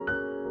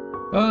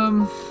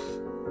Um,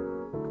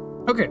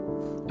 okay.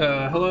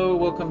 Hello,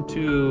 welcome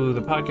to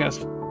the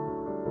podcast.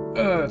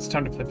 It's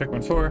time to play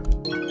Pikmin 4.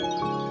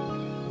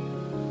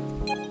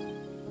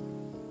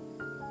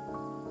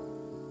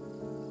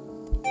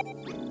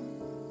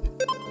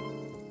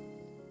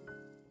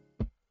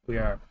 We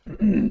are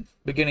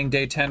beginning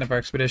day 10 of our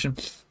expedition.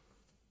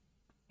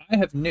 I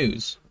have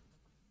news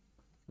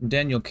from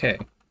Daniel K.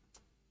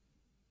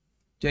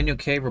 Daniel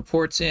K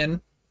reports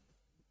in,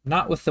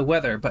 not with the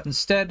weather, but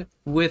instead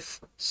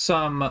with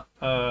some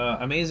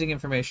amazing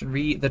information.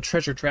 Read the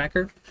treasure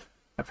tracker.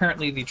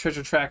 Apparently, the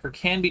treasure tracker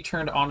can be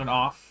turned on and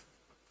off,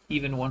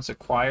 even once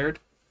acquired.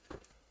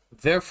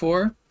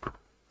 Therefore,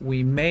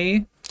 we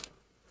may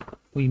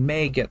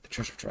get the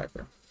treasure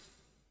tracker.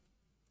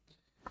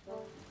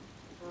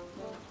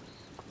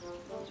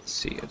 Let's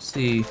see. It's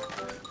the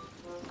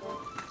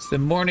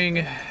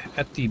morning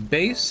at the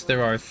base.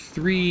 There are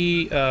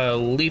 3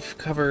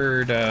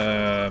 leaf-covered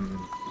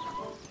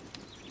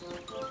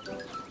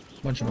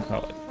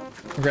whatchamacallit?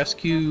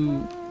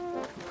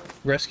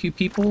 Rescue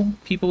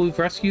people we've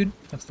rescued.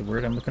 That's the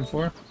word I'm looking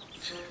for.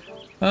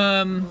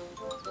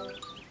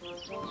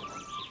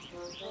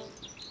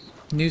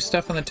 New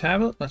stuff on the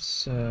tablet.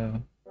 Let's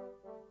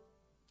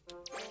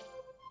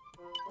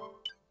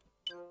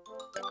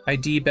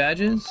ID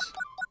badges.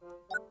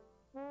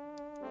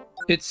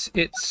 It's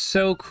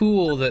so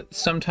cool that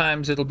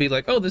sometimes it'll be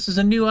like, oh, this is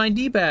a new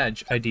ID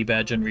badge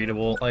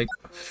unreadable. Like,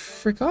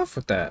 frick off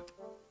with that.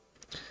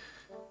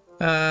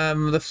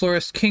 The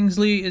florist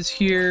Kingsley is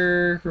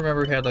here.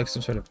 Remember, we had like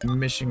some sort of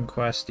mission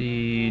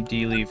questy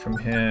dealie from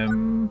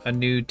him. A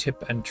new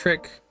tip and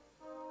trick.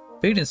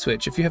 Bait and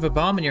switch. If you have a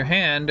bomb in your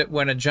hand,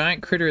 when a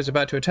giant critter is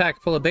about to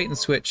attack, pull a bait and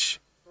switch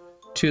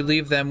to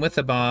leave them with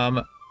a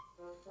bomb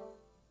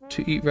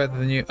to eat rather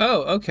than you.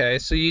 Oh, okay.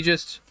 So you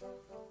just,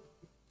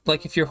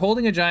 like, if you're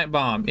holding a giant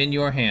bomb in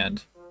your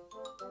hand,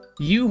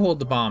 you hold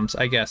the bombs,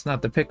 I guess,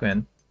 not the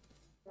Pikmin.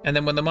 And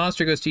then when the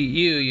monster goes to eat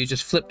you, you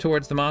just flip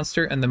towards the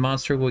monster, and the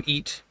monster will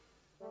eat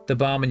the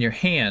bomb in your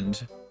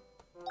hand.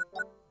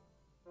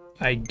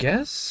 I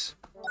guess?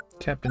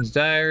 Captain's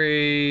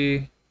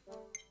Diary.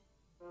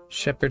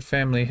 Shepherd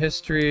family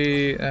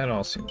history. That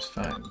all seems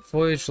fine.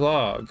 Voyage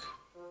log.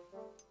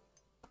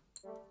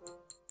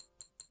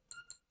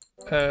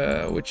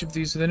 Which of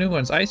these are the new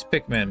ones? Ice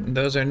Pikmin.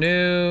 Those are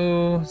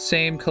new.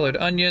 Same colored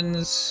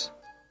onions.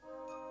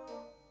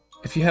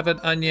 If you have an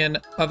onion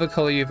of a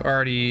color you've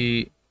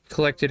already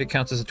collected, it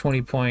counts as a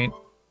 20-point.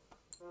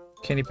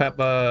 Candy pop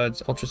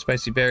buds, ultra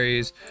spicy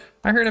berries.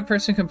 I heard a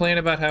person complain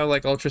about how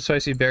like ultra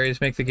spicy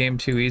berries make the game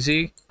too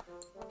easy.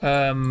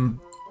 Well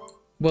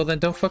then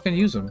don't fucking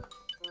use them.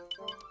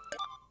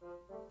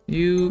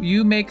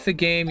 You make the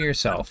game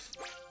yourself.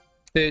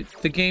 The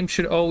game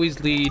should always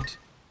lead.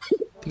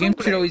 The game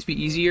should always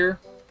be easier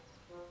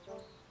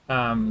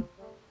to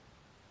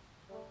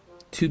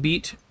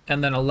beat,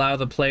 and then allow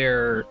the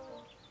player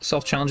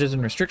self-challenges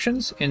and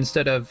restrictions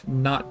instead of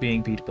not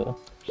being beatable.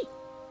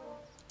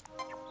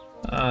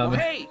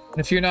 Hey!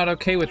 If you're not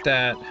okay with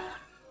that,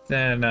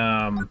 then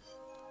I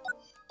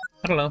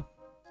don't know.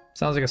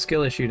 Sounds like a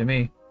skill issue to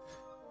me.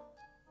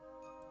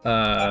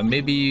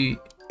 Maybe,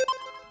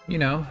 you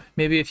know,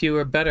 maybe if you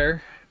were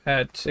better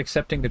at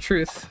accepting the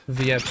truth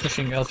via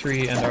pushing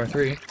L3 and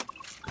R3,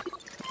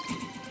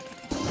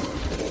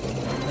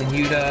 then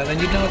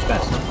you'd know it's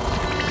best.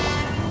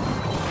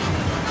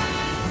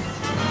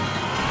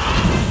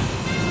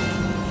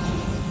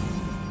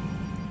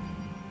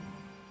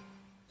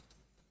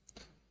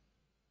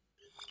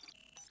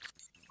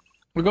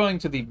 We're going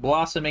to the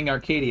Blossoming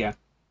Arcadia.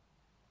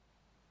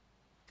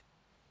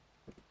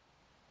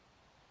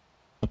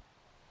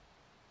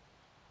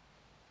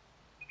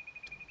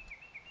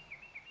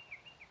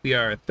 We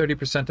are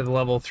 30% of the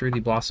level through the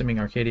Blossoming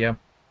Arcadia.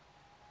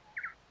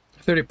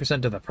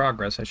 30% of the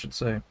progress, I should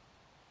say.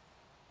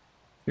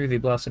 Through the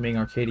Blossoming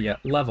Arcadia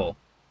level.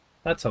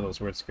 That's how those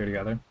words go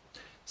together.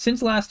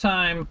 Since last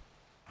episode,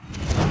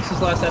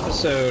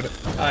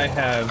 I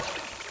have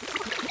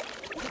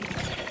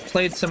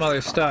played some other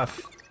stuff.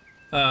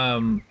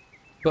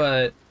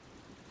 But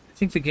I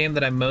think the game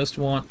that I most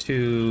want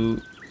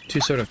to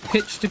sort of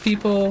pitch to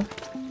people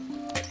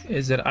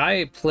is that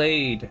I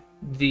played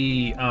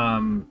the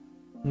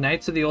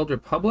Knights of the Old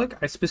Republic.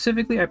 I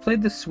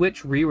played the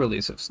Switch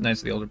re-release of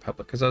Knights of the Old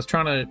Republic because I was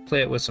trying to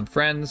play it with some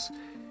friends,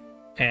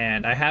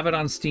 and I have it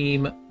on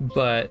Steam,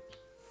 but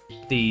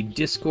the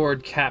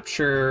Discord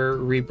capture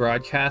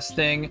rebroadcast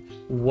thing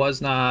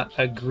was not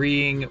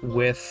agreeing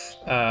with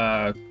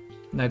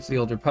Knights of the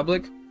Old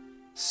Republic.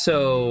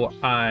 So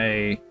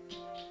I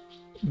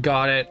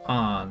got it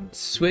on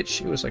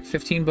Switch. It was like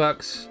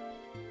 $15,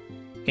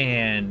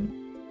 and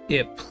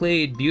it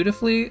played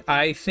beautifully.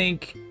 I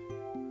think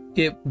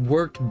it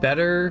worked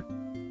better,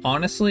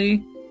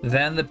 honestly,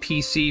 than the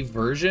PC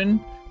version.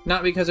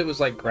 Not because it was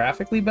like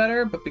graphically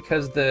better, but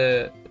because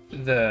the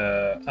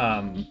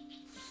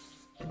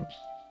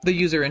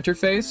user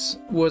interface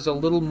was a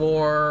little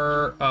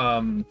more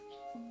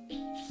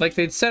like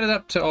they'd set it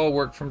up to all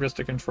work from just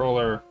a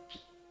controller.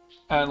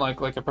 and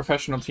like a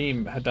professional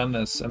team had done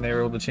this and they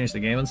were able to change the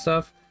game and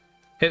stuff,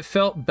 it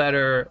felt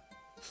better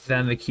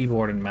than the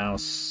keyboard and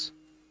mouse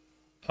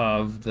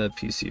of the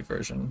PC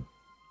version.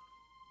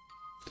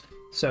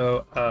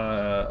 So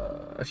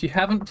if you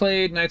haven't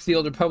played Knights of the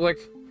Old Republic,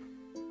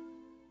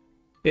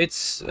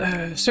 it's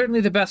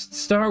certainly the best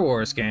Star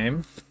Wars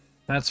game,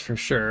 that's for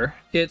sure.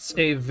 It's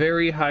a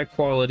very high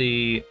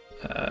quality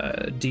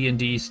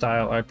D&D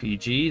style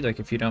RPG. Like,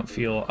 if you don't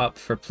feel up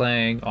for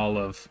playing all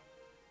of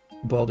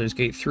Baldur's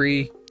Gate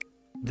 3,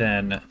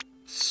 then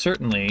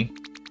certainly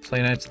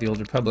play Knights of the Old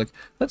Republic.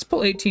 Let's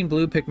pull 18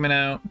 blue Pikmin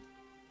out.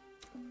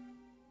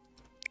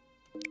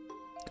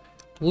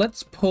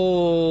 Let's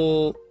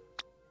pull...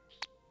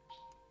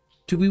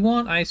 Do we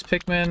want ice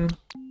Pikmin?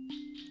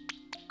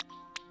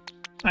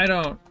 I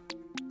don't...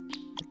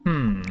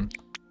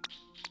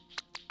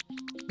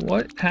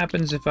 What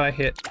happens if I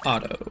hit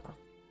auto?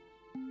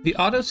 The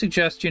auto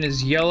suggestion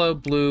is yellow,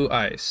 blue,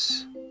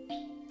 ice.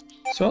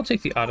 So I'll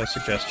take the auto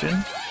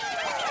suggestion.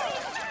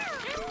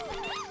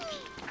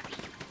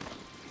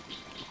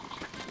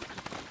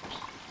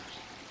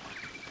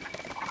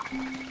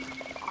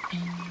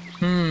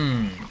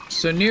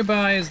 So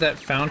nearby is that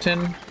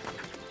fountain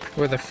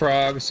where the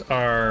frogs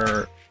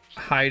are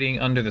hiding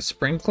under the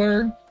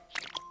sprinkler.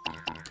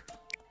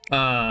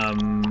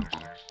 And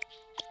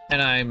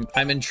I'm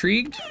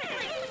intrigued.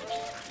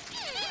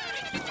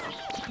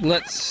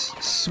 Let's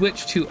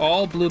switch to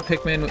all blue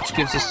Pikmin, which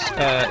gives us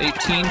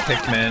 18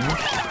 Pikmin.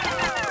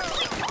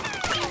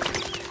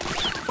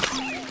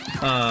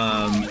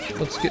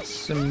 Let's get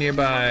some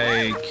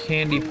nearby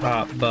candy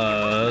pop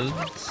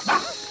buds.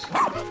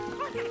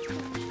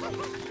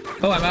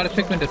 Oh, I'm out of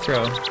Pikmin to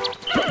throw.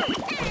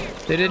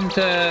 They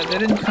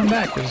didn't come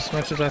back as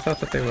much as I thought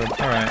that they would.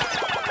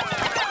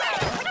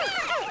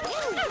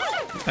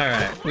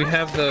 Alright, we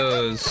have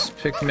those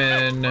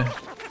Pikmin.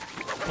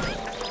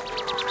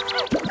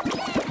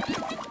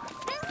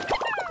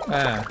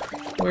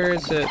 Where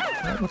is it?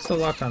 What's the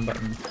lock on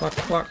button?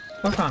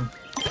 Lock on.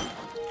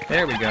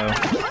 There we go.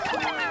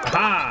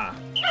 Aha!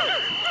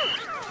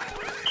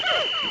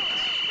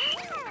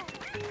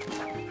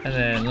 And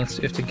then we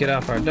have to get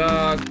off our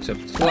dog to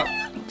pluck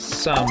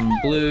some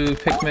blue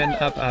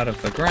Pikmin up out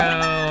of the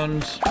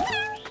ground.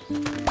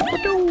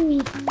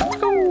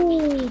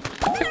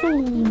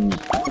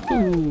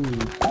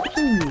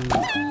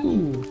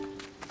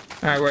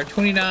 Alright, we're at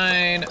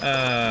 29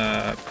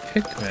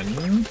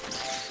 Pikmin.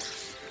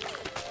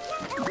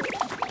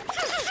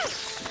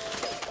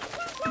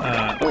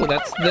 Oh,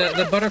 that's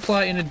the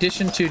butterfly. In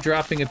addition to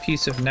dropping a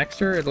piece of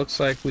nectar, it looks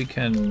like we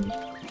can...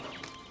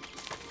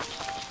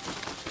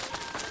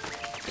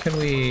 Can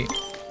we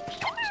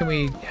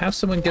have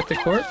someone get the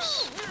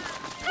corpse?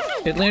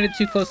 It landed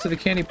too close to the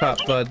candy pop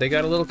bud. They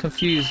got a little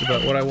confused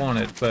about what I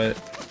wanted, but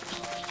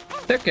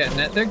they're getting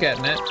it. They're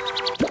getting it.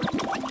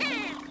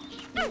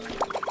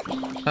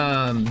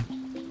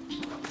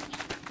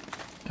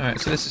 Alright,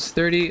 so this is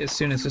 30 as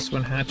soon as this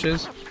one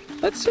hatches.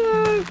 Let's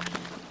play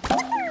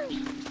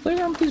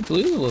around with these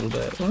blues a little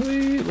bit.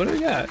 What do we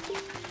got?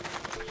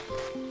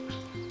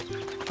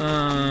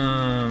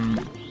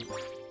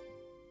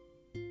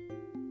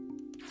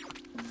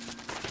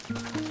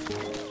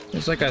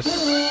 There's like a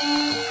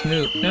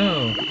snoop.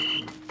 No.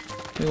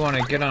 We want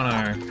to get on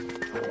our...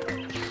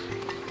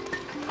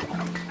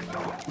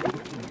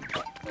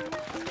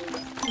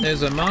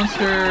 There's a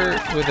monster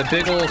with a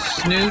big ol'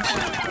 snoot,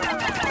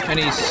 and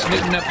he's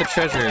snooting up the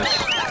treasures.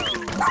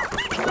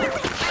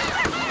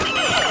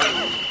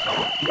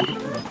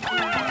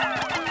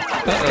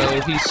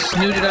 Uh-oh, he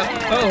snooted up...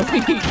 Oh,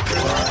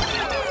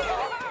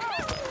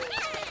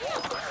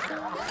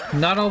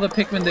 Not all the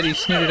Pikmin that he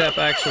snooted up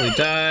actually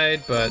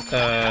died, but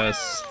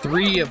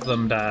 3 of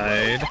them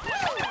died.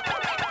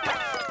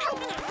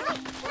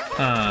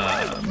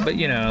 But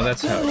you know,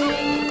 that's how it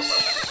goes.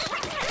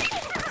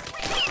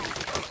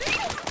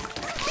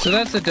 So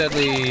that's a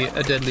deadly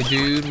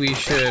dude. We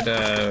should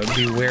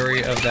be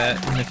wary of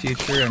that in the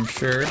future, I'm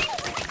sure.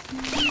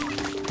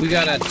 We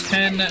got a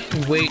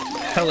 10 weight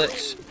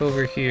pellet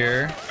over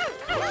here.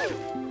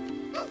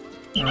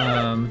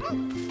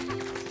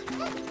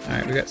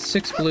 Alright, we got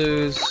 6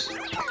 blues.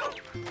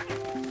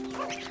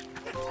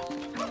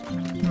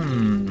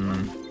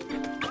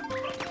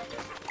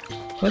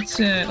 Let's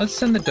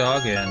send the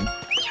dog in.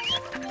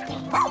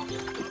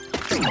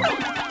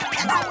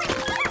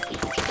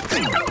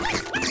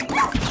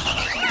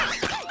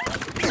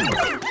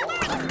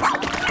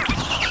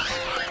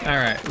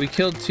 Alright, we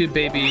killed 2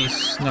 baby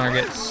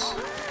snargets.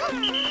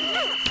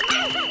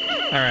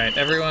 Alright,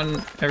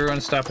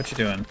 everyone stop what you're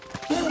doing.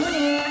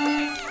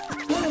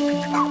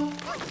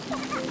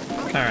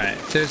 Alright,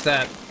 there's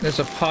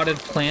a potted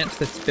plant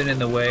that's been in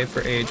the way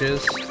for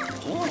ages.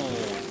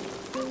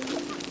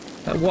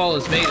 That wall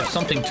is made of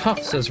something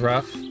tough, says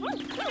Russ.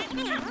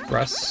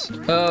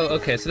 Oh,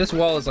 okay, so this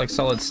wall is like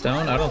solid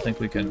stone? I don't think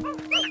we can...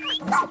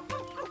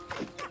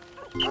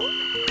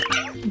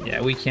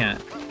 Yeah, we can't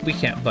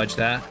budge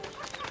that.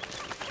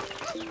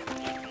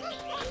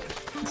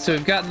 So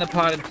we've gotten the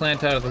potted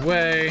plant out of the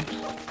way.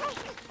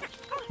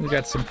 We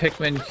got some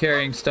Pikmin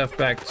carrying stuff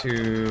back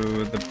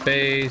to the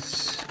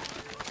base.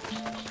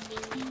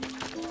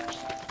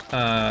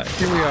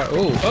 Here we are.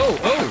 Oh, oh,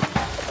 oh!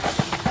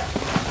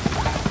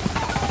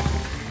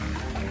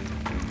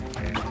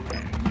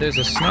 There's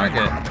a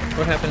Snarget.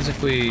 What happens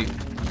if we...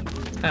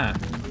 Ah.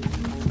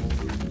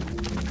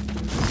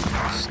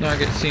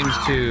 Snarget seems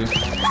to...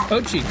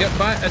 Ochi, get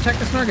by! Attack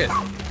the Snarget!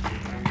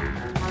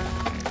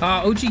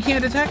 Ochi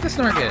can't attack the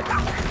Snarget!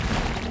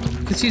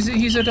 Because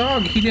he's a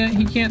dog. He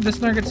can't... The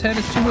Snarget's head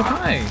is too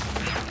high.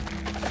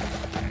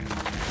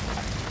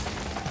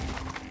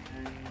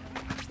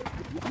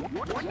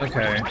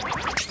 Okay.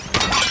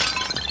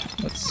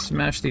 Let's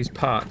smash these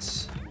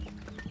pots.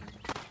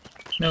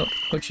 No,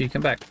 Ochi,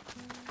 come back.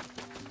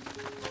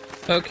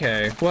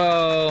 Okay,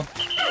 well...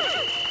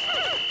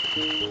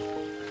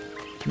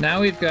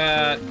 Now we've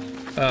got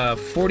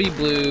 40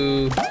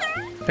 blue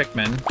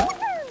Pikmin.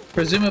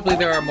 Presumably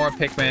there are more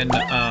Pikmin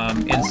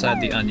inside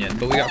the onion,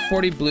 but we got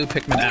 40 blue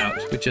Pikmin out,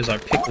 which is our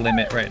pick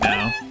limit right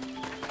now.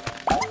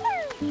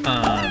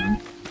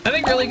 I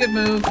think really good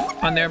move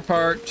on their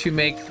part to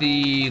make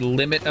the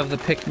limit of the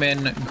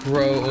Pikmin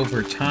grow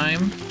over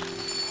time.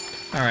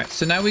 All right,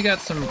 so now we got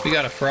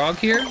a frog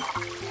here,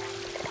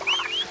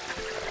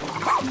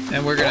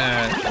 and we're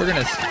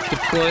gonna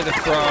deploy the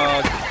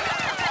frog,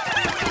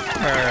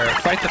 or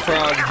fight the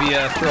frog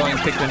via throwing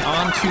Pikmin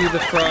onto the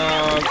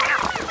frog.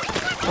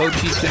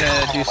 Ochi's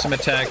gonna do some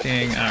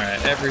attacking. All right,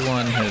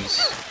 everyone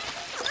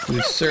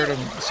we've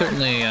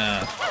certainly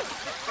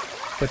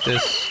put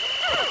this.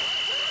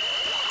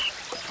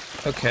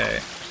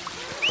 Okay.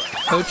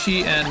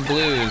 Ochi and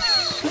Blues,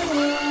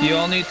 you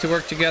all need to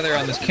work together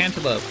on this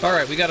cantaloupe. All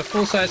right, we got a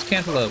full-size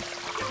cantaloupe.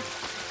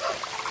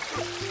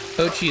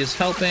 Ochi is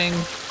helping.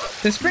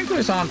 The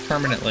sprinkler's on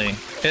permanently.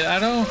 It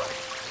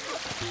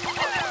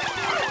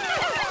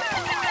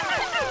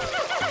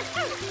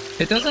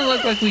doesn't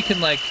look like we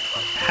can, like,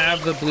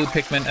 have the blue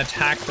Pikmin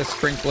attack the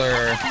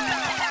sprinkler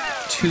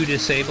to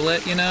disable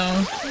it, you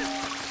know?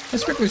 The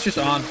sprinkler's just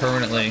on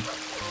permanently.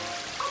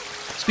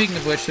 Speaking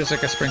of which, there's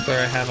like a sprinkler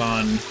I have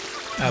on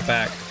out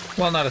back.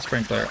 Well, not a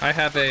sprinkler. I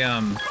have a,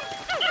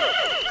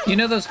 you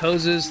know those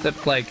hoses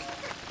that, like,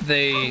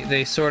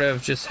 they sort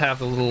of just have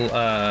the little,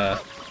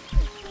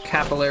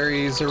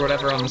 capillaries or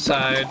whatever on the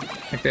side?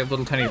 Like, they have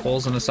little tiny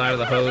holes in the side of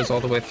the hose all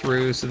the way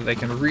through so that they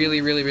can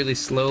really, really, really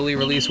slowly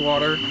release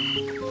water.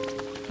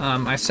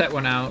 I set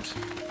one out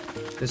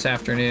this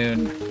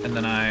afternoon, and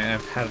then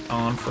I've had it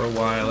on for a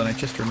while, and I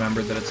just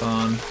remembered that it's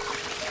on.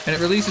 And it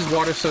releases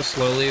water so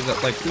slowly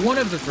that, like, one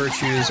of the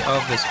virtues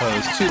of this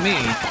hose, to me,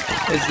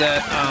 is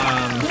that,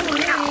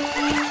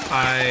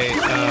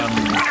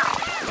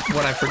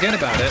 when I forget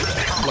about it,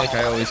 like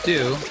I always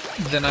do,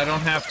 then I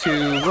don't have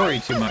to worry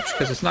too much,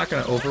 because it's not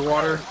going to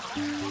overwater,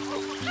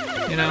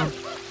 you know?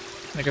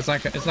 Like, it's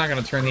not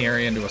going to turn the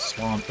area into a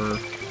swamp or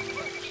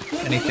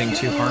anything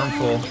too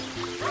harmful.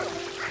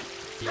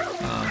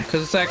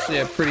 Because it's actually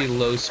a pretty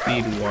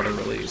low-speed water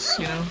release,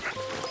 you know?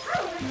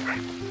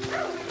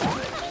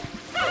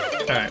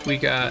 Alright, we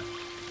got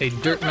a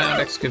dirt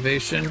mound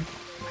excavation.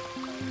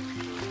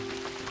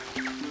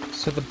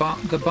 So the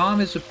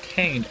bomb is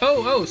obtained.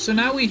 Oh, so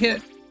now we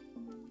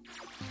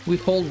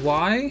hold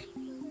Y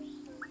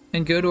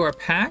and go to our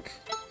pack.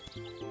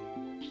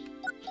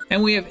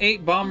 And we have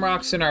 8 bomb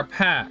rocks in our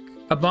pack.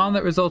 A bomb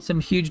that results in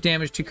huge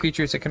damage to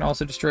creatures that can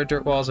also destroy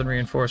dirt walls and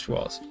reinforced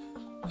walls.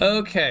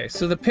 Okay,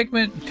 so the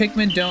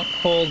Pikmin don't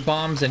hold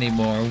bombs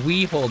anymore.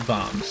 We hold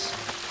bombs.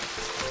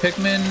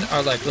 Pikmin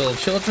are like little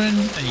children,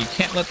 and you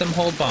can't let them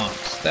hold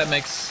bombs. That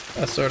makes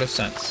a sort of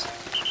sense.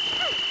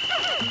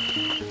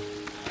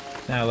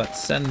 Now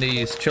let's send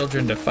these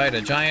children to fight a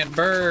giant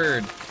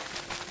bird.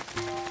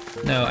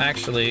 No,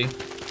 actually,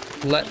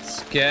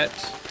 let's get...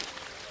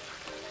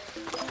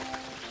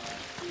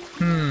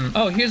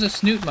 Oh, here's a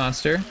snoot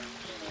monster.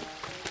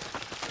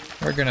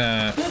 We're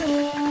gonna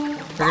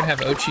have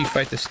Ochi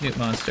fight the snoot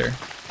monster.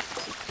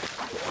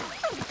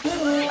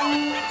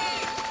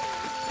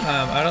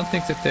 I don't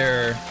think that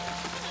they're...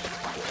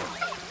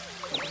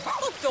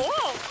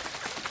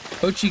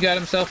 Ochi got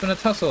himself in a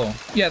tussle.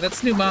 Yeah, that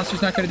snoot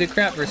monster's not going to do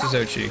crap versus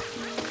Ochi.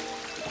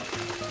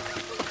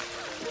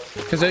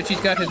 Because Ochi's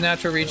got his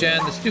natural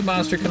regen. The snoot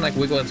monster can, like,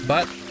 wiggle its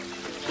butt.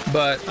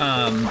 But,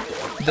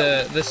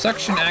 the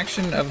suction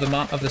action of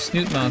the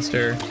snoot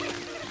monster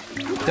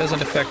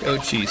doesn't affect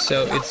Ochi.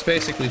 So it's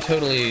basically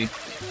totally...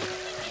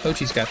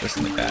 Ochi's got this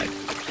in the bag.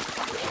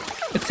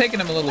 It's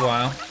taken him a little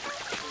while.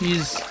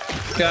 He's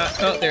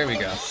got... Oh, there we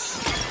go.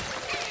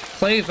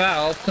 Play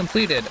valve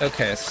completed.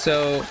 Okay,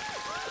 so...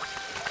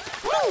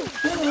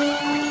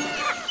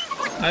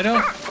 I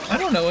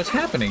don't know what's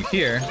happening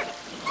here.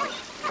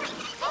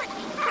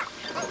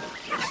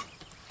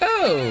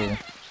 Oh!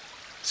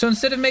 So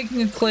instead of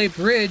making a clay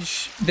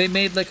bridge, they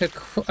made like a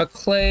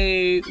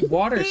clay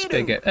water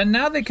spigot. And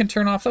now they can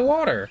turn off the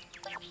water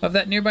of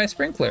that nearby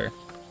sprinkler.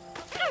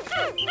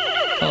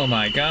 Oh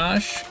my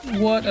gosh,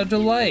 what a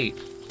delight.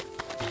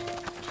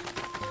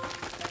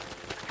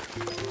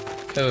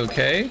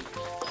 Okay.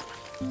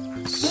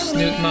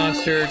 Snoot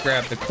monster,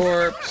 grab the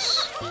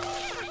corpse.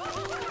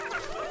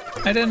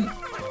 I didn't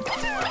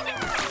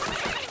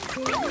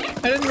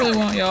really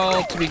want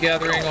y'all to be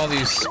gathering all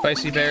these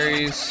spicy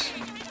berries.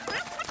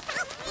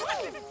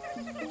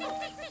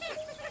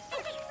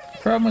 The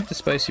problem with the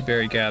spicy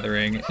berry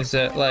gathering is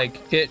that,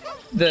 like, the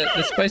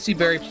spicy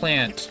berry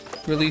plant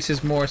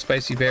releases more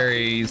spicy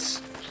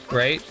berries,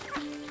 right?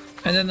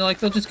 And then, like,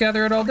 they'll just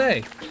gather it all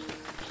day.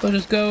 They'll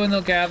just go and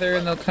they'll gather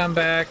and they'll come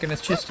back, and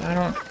it's just,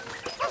 I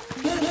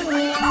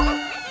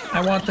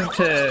want them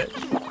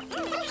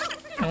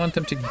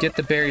to get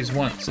the berries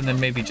once and then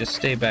maybe just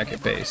stay back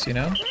at base, you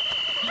know?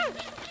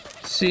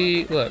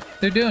 See, look,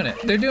 they're doing it.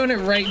 They're doing it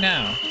right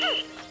now.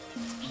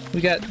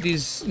 We got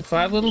these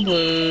 5 little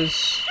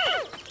blues.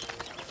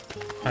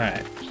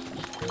 Alright.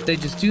 They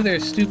just do their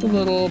stupid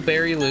little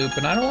berry loop,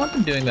 and I don't want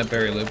them doing that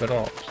berry loop at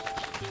all.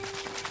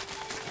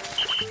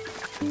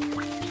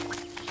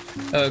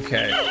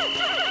 Okay.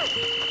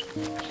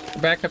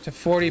 We're back up to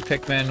 40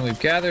 Pikmin. We've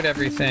gathered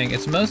everything.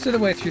 It's most of the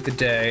way through the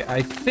day.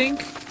 I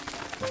think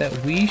that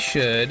we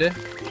should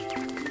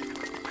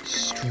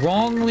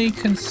strongly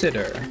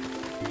consider,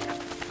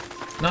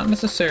 not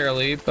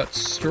necessarily, but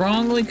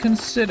strongly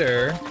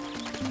consider.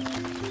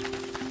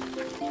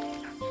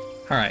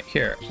 Alright,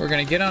 here. We're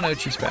gonna get on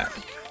Ochi's back.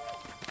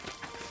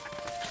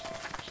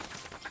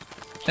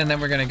 And then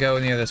we're gonna go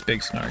near this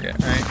big Snarget,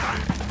 right?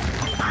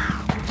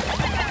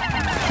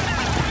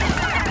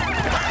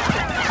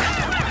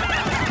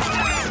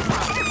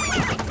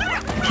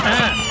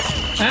 Ah!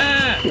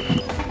 Ah!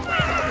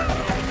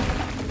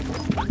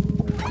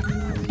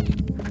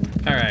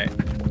 Alright.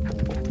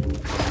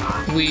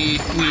 We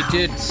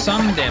did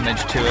some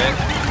damage to it.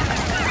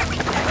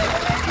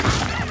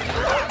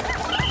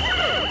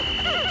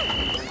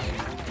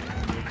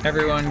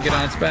 Everyone get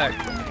on its back.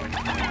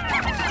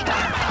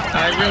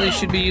 I really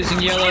should be using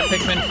yellow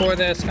Pikmin for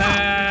this.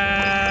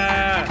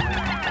 Ah!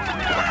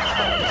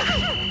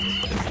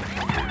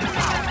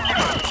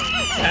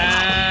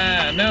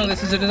 Ah! No,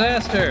 this is a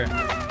disaster.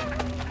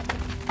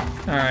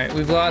 Alright,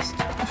 we've lost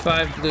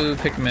 5 blue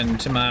Pikmin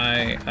to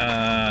my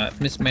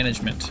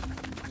mismanagement.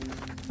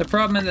 The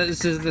problem is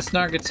the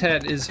Snarget's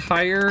head is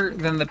higher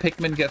than the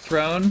Pikmin get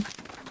thrown.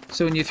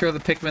 So when you throw the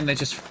Pikmin, they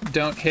just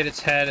don't hit its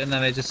head, and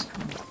then they just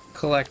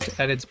collect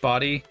at its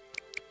body.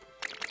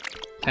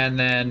 And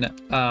then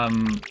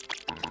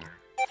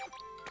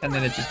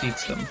it just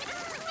eats them.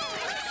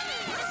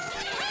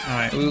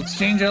 Alright, we'll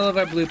exchange all of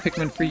our blue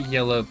Pikmin for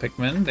yellow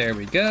Pikmin. There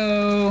we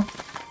go.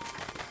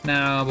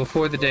 Now,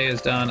 before the day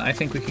is done, I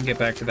think we can get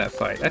back to that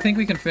fight. I think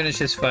we can finish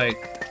this fight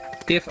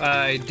if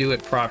I do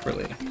it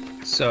properly.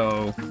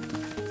 So,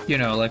 you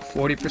know, like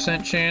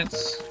 40%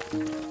 chance.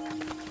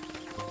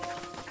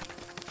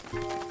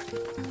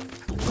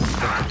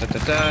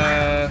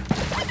 Da-da-da-da.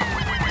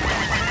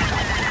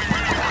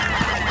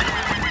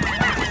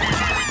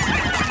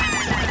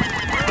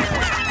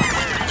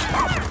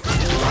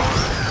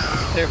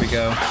 There we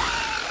go.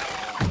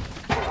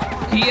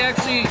 He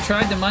actually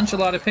tried to munch a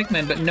lot of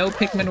Pikmin, but no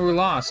Pikmin were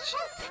lost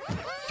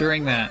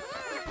during that.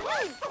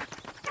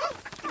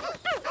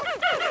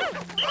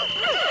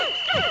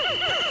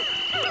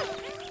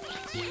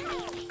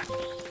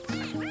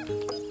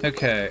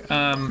 Okay,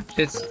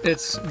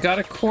 it's got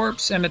a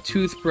corpse and a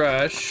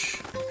toothbrush.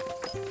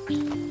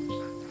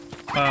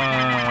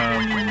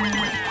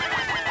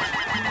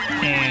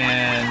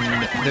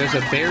 And there's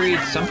a buried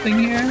something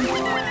here.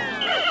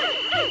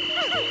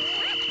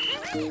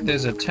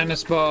 There's a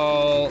tennis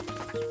ball,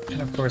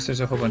 and of course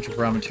there's a whole bunch of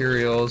raw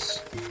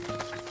materials.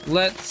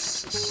 Let's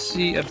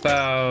see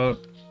about...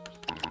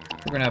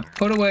 We're gonna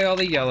put away all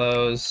the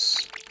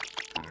yellows,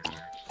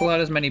 pull out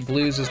as many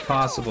blues as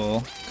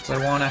possible, because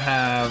I want to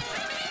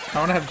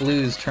have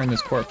blues turn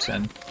this corpse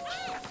in.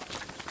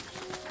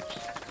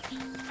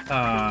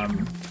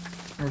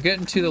 We're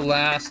getting to the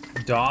last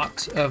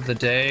dot of the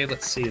day.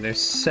 Let's see, there's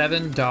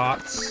 7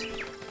 dots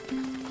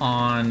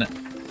on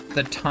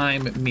the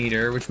time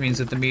meter, which means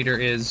that the meter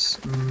is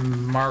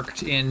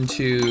marked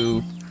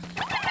into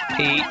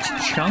 8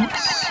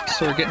 chunks.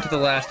 So we're getting to the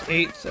last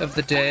 8th of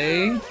the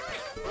day.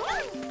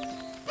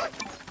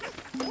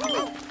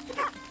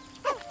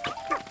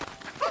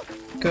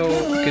 Go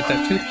get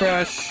that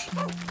toothbrush.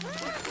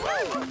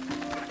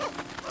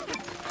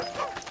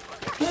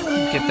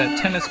 Get that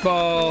tennis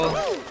ball.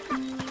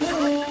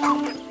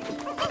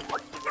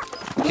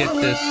 Get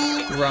this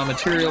raw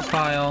material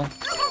pile.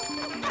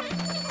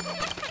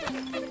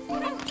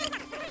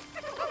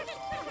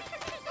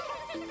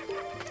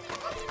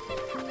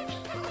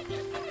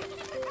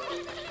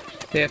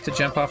 They have to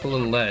jump off a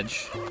little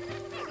ledge.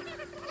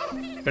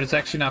 But it's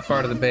actually not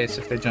far to the base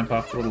if they jump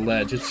off the little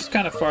ledge. It's just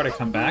kind of far to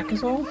come back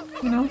is all,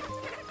 you know?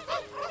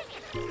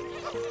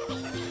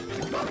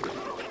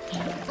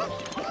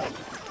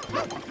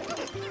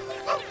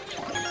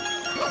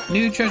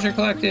 New treasure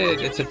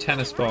collected! It's a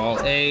tennis ball.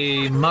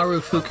 A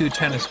Marufuku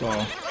tennis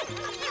ball.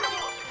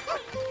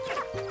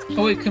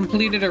 Oh, we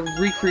completed a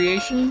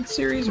recreation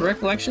series? A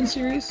recollection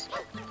series?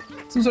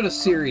 Some sort of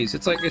series.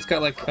 It's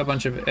got like a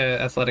bunch of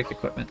athletic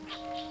equipment.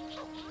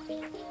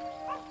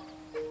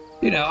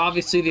 You know,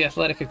 obviously the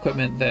athletic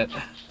equipment that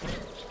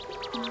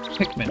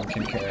Pikmin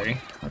can carry.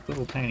 Like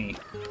little tiny.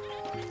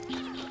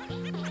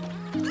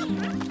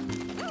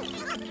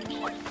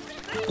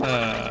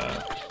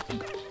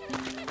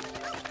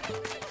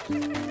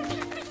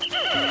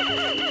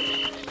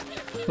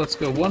 Let's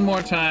go one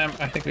more time.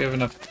 I think we have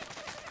enough.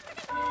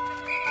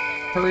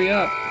 Hurry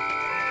up.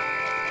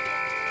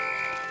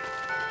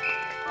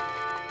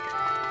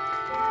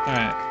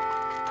 Alright.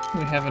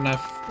 We have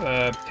enough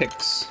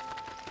picks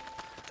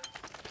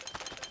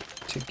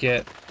to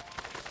get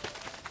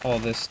all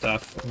this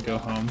stuff and go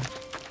home.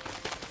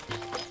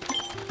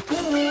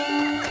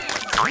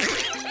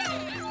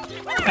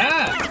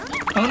 Ah!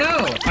 Oh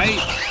no!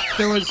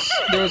 There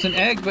was an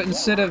egg, but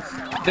instead of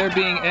there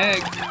being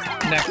egg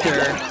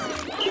nectar.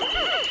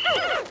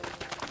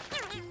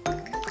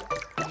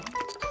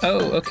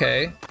 Oh,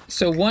 okay.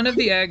 So one of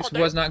the eggs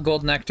was not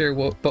gold nectar,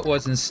 but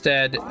was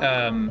instead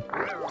a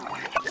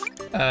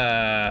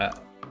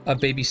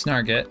baby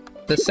Snarget.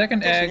 The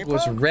second egg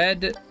was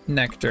red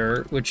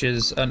nectar, which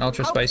is an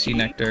ultra spicy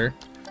nectar.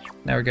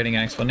 Now we're getting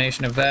an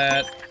explanation of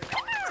that.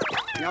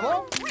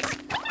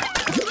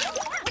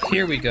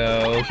 Here we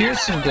go. Here's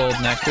some gold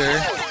nectar.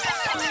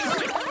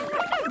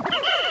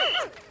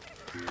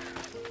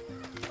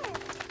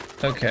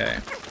 Okay.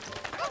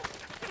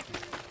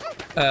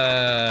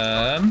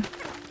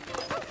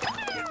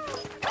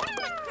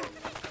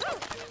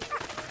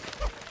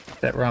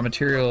 That raw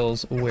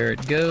material's where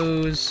it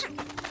goes.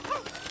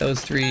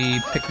 Those 3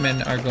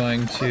 Pikmin are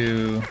going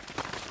to...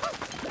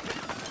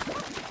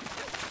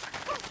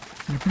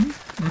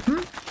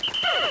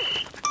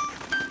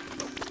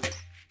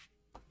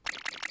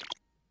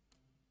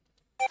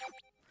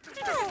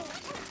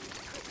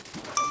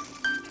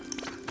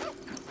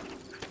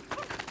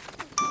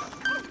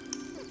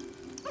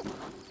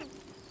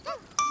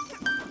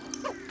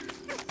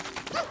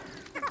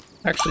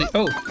 Actually,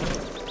 oh!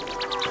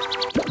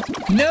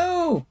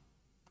 No!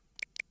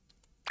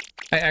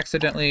 I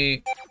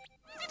accidentally...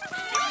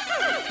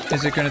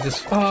 Is it gonna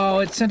just... Oh,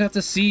 it sent out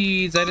the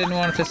seeds! I didn't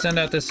want it to send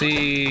out the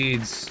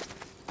seeds!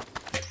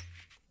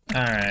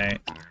 Alright.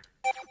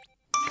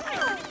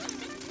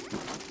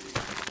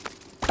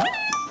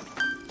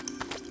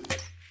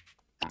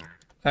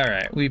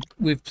 Alright,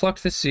 we've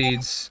plucked the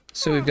seeds,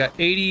 so we've got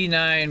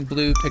 89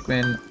 blue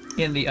Pikmin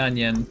in the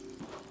onion.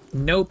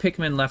 No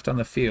Pikmin left on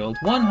the field.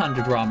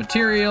 100 raw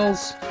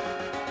materials.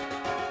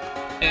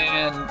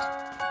 And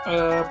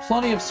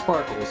plenty of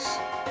sparkles.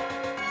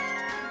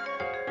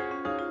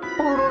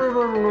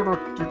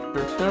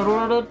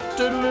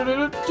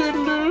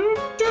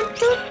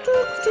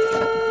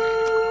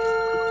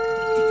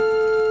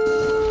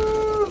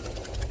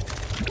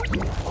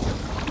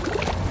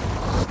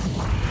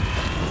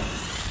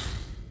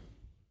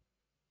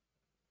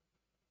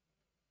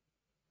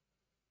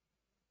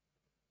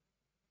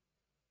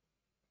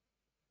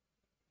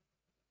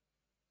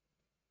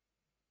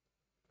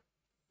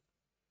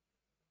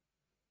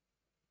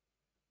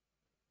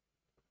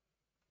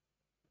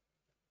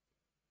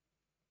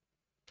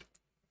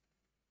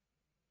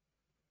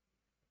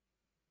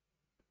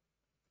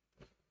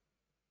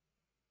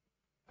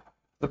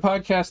 The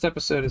podcast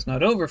episode is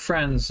not over,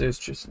 friends. There's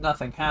just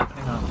nothing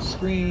happening on the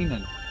screen,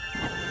 and...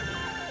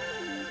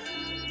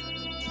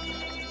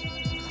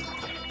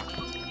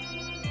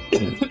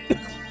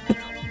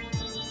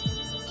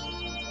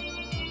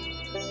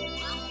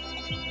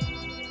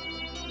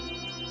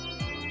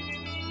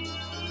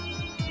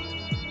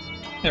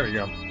 There we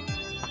go.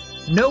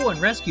 No one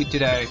rescued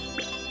today,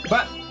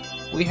 but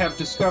we have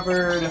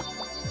discovered...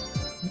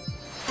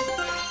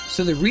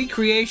 So the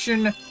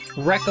recreation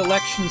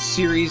recollection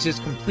series is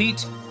complete,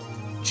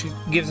 which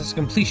gives us a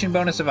completion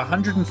bonus of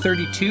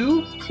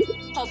 132.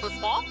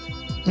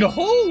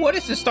 Oh, what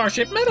is the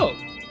Starship Medal?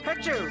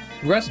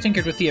 Russ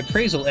tinkered with the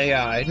appraisal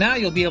AI. Now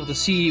you'll be able to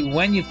see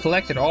when you've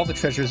collected all the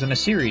treasures in a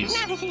series.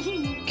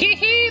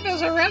 Hee,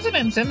 there's a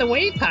resonance in the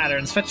wave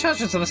patterns for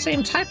treasures of the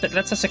same type that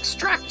lets us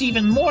extract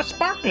even more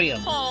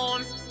sparklium.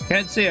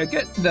 Can't say I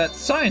get that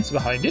science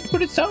behind it,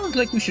 but it sounds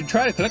like we should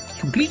try to collect a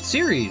complete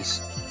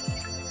series.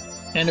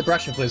 And a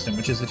brush of wisdom,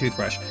 which is the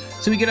toothbrush.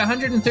 So we get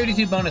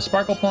 132 bonus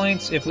sparkle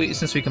points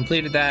since we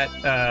completed that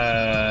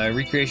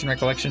recreation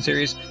recollection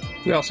series.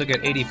 We also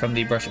get 80 from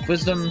the brush of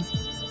wisdom.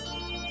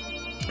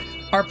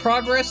 Our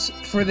progress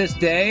for this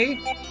day,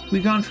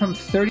 we've gone from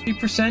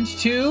 30%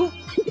 to,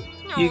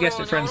 you guessed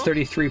it, friends,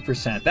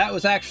 33%. That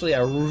was actually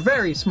a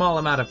very small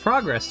amount of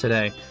progress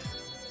today.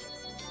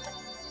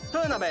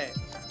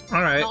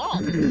 All right.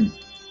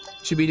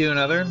 Should we do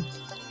another?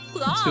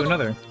 Let's do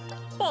another.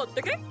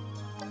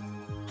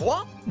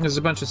 There's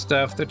a bunch of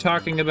stuff. They're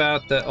talking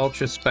about the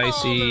ultra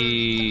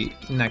spicy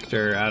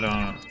nectar. I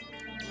don't...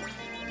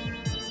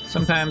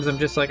 Sometimes I'm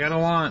just like, I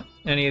don't want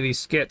any of these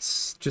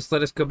skits. Just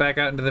let us go back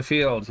out into the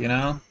field, you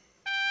know?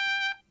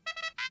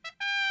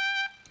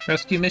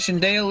 Rescue mission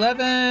day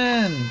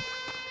 11!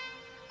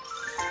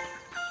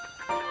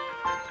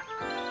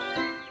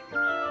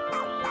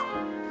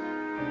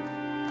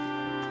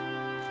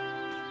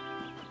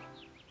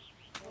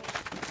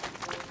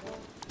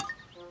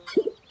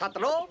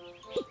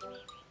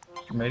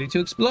 I'm ready to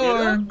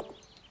explore.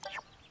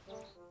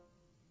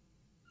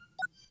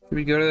 Did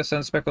we go to the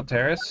Sun-Speckled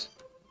Terrace?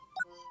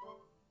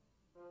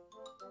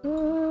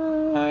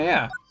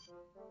 Yeah.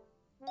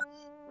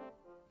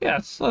 Yeah,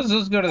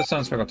 let's go to the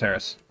Sun-Speckled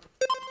Terrace.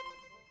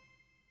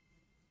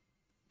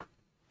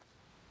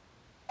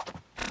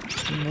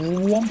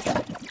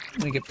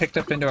 Whoomp. We get picked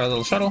up into our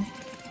little shuttle.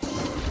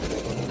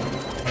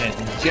 And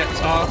it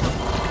jets off.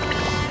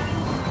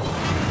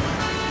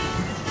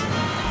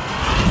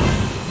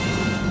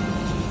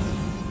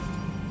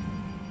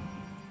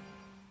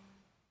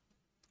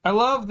 I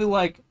love the,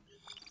 like,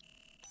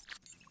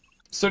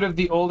 sort of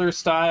the older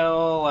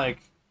style, like,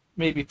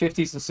 maybe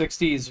 50s and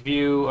 60s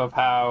view of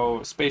how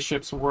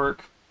spaceships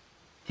work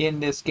in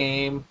this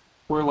game.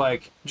 Where,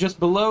 like, just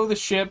below the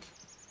ship,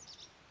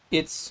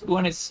 it's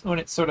when it's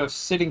sort of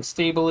sitting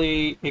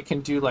stably, it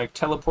can do, like,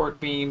 teleport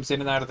beams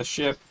in and out of the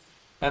ship.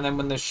 And then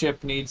when the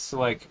ship needs to,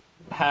 like,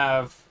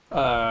 have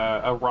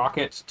a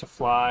rocket to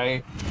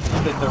fly,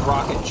 then the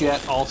rocket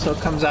jet also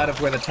comes out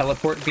of where the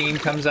teleport beam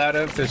comes out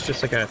of. There's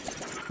just like an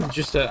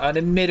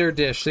emitter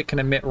dish that can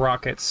emit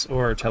rockets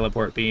or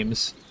teleport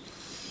beams.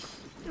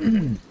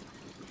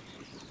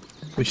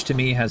 Which to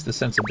me has the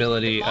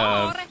sensibility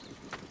of...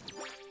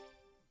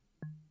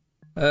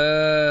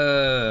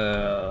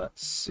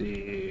 let's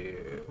see...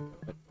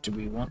 What do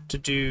we want to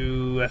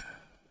do?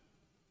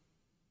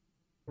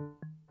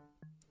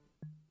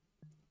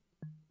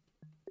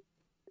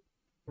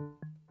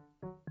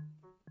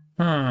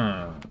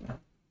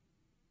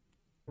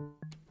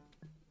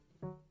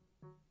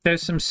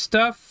 There's some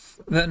stuff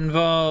that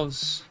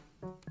involves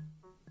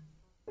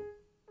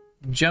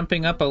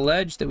jumping up a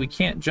ledge that we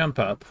can't jump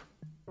up.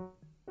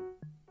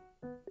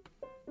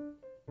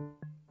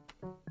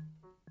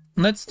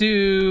 Let's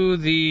do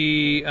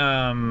the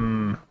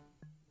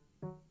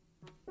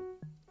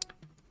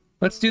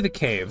let's do the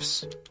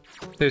caves.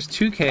 There's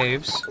 2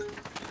 caves.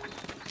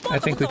 I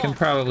think we can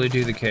probably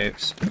do the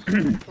caves.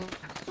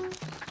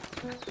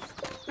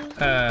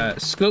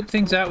 Scope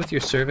things out with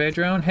your survey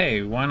drone.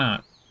 Hey, why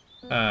not?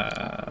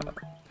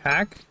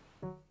 Pack.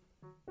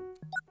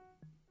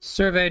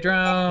 Survey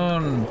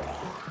drone.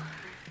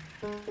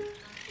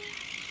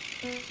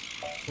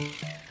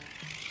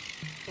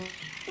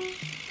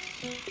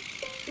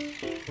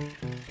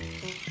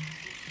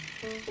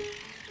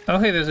 Oh,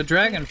 hey, there's a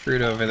dragon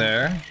fruit over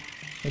there.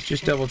 Let's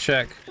just double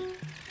check.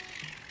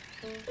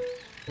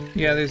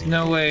 Yeah, there's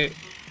no way.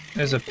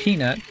 There's a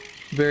peanut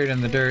buried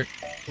in the dirt.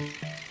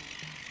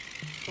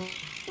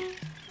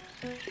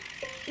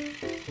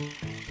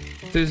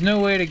 There's no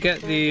way to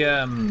get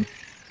the,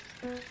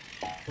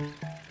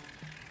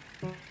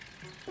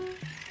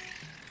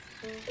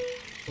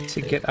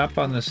 to get up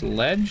on this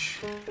ledge?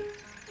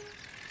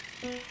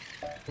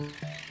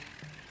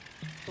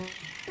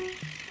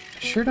 I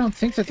sure don't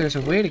think that there's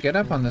a way to get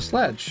up on this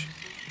ledge.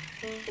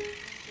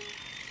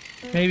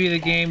 Maybe the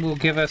game will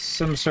give us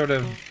some sort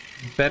of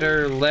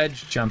better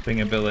ledge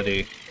jumping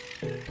ability.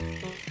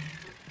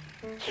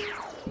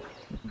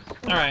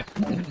 Alright.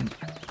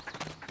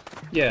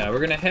 Yeah, we're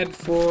gonna head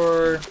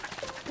for...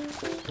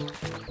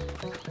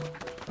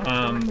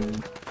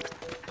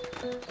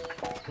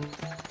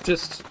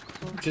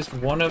 Just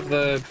one of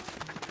the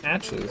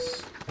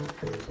hatches.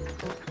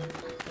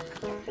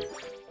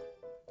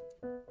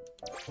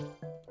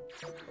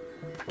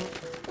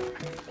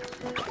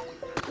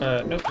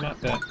 Nope, not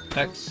that.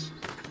 X.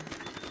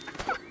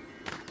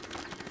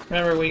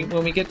 Remember,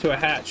 when we get to a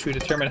hatch, we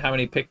determine how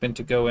many Pikmin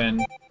to go in.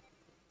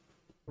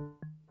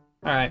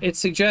 Alright, it's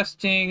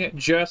suggesting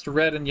just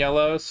red and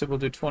yellow, so we'll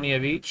do 20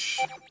 of each.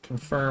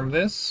 Confirm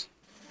this.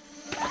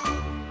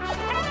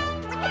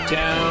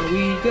 Down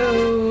we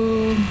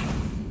go!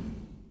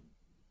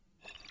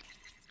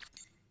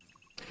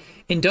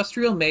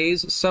 Industrial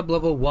Maze,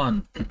 Sublevel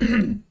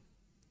 1.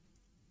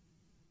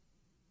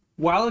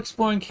 While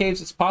exploring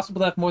caves, it's possible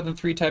to have more than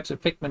 3 types of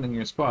Pikmin in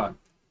your squad.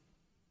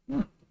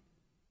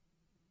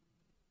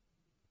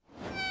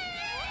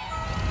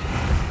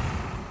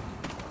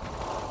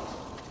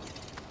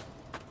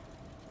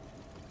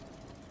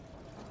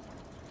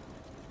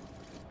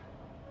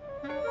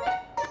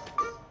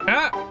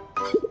 Ah!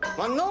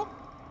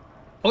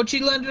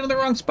 Ochi landed in the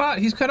wrong spot.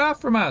 He's cut off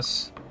from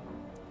us.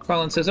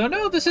 Colin says, oh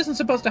no, this isn't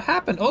supposed to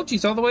happen.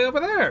 Ochi's all the way over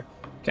there.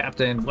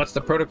 Captain, what's the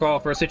protocol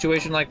for a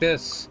situation like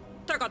this?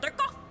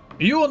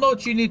 You and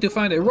Ochi need to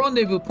find a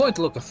rendezvous point,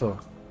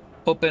 Lokathor.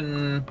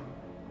 Open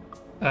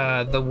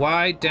the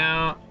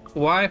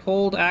Y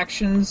hold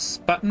actions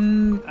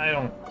button.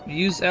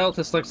 Use L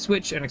to select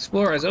switch and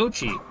explore as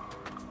Ochi.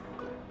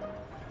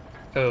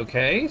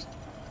 Okay.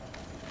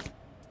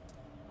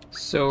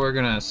 So we're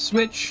gonna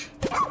switch.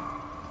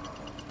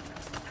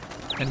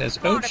 And as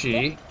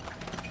Ochi,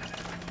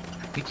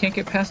 we can't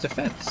get past a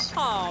fence.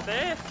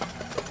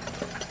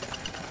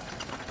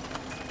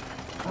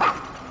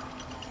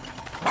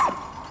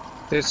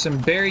 There's some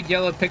buried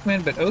yellow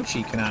Pikmin, but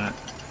Ochi cannot.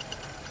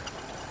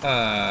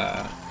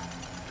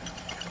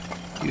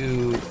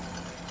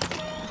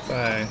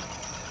 By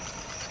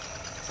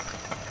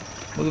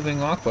moving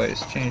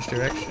walkways, change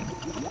direction.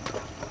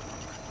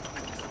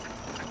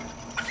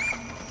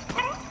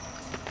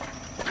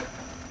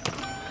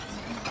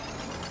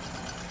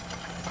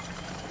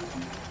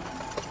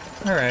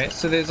 Alright,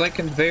 so there's like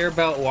conveyor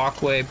belt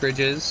walkway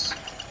bridges.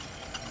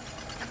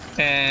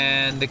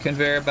 And the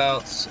conveyor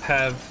belts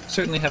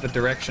certainly have a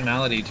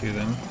directionality to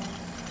them.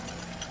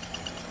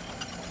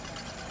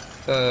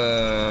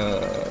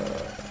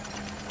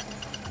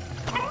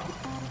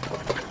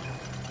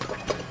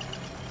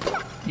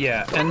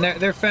 Yeah, and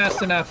they're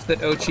fast enough that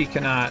Ochi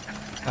cannot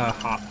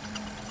hop.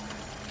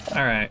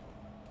 Alright.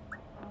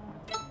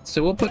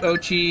 So we'll put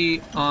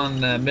Ochi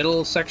on the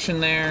middle section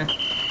there.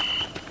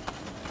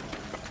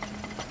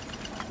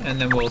 And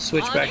then we'll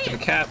switch back to the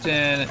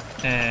captain,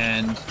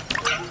 and...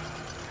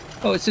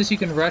 Oh, it says you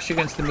can rush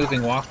against the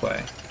moving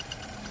walkway.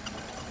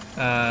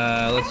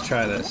 Let's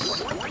try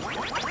this.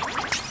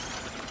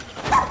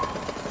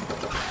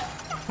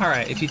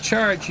 Alright, if you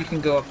charge, you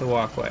can go up the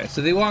walkway.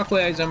 So the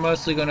walkways are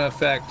mostly going to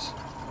affect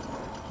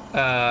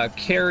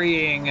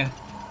carrying...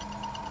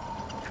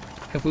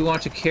 If we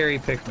want to carry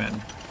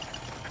Pikmin.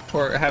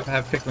 Or have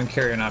Pikmin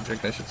carry an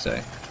object, I should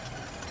say.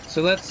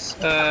 So let's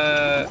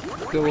go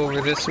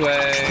over this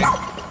way.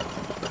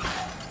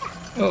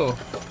 Oh.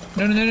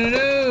 No, no, no, no,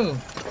 no!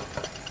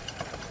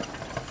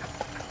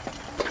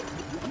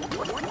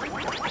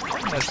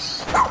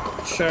 Let's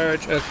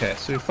charge. Okay,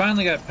 so we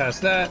finally got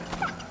past that.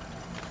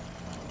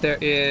 There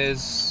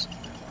is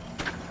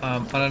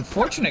an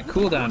unfortunate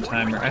cooldown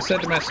timer. I said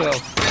to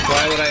myself,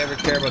 why would I ever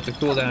care about the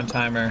cooldown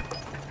timer?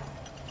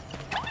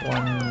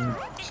 1,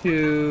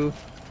 2...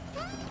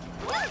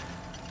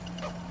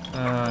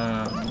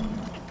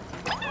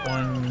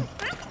 1,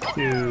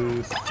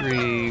 2,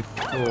 3,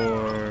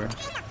 4,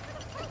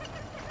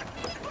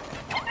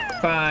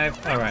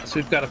 5. Alright, so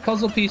we've got a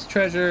puzzle piece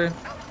treasure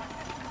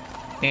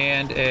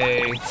and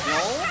a...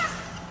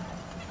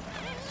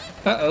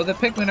 Uh-oh, the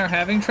Pikmin are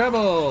having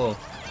trouble!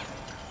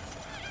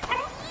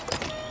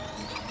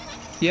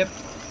 Yep,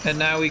 and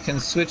now we can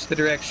switch the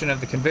direction of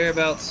the conveyor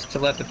belts to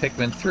let the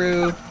Pikmin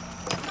through.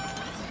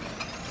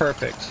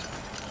 Perfect.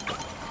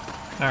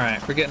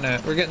 Alright, we're getting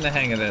the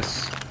hang of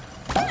this.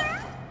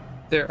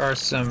 There are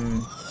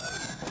some...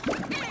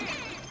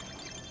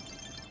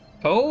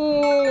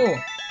 Oh!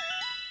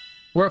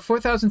 We're at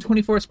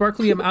 4,024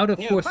 sparkly. I'm out of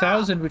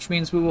 4,000, which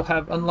means we will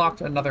have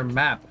unlocked another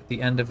map at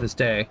the end of this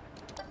day.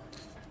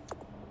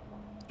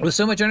 With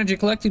so much energy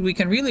collected, we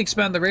can really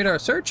expand the radar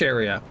search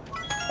area.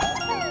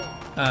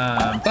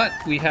 But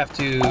we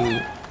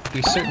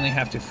certainly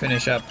have to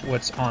finish up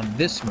what's on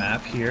this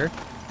map here.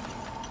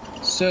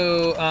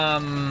 So,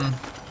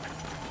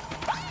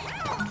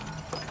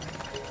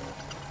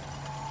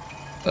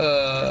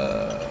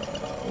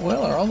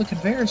 well, are all the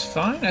conveyors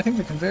fine? I think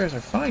the conveyors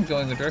are fine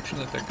going the direction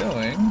that they're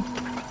going.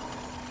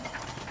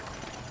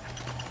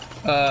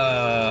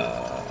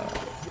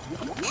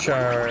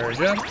 Charge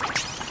up.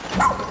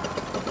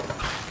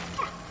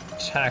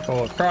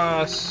 Tackle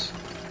across.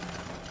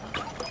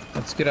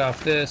 Let's get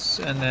off this,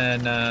 and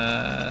then,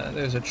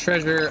 there's a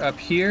treasure up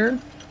here.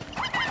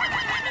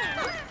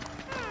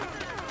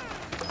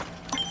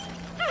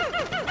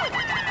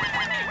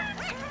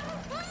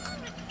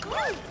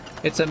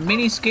 It's a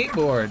mini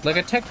skateboard, like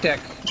a tech deck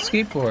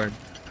skateboard.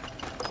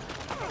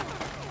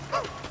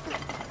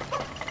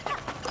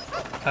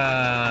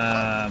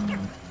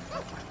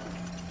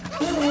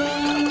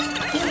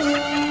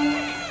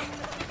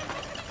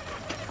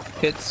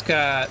 It's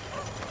got...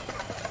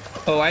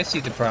 Oh, I see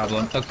the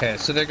problem. Okay,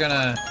 so they're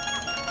gonna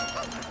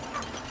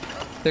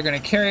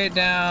carry it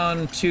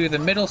down to the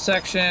middle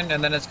section,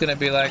 and then it's gonna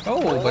be like,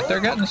 oh, but they're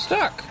getting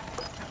stuck.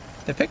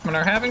 The Pikmin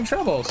are having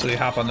trouble. So we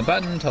hop on the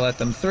button to let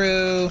them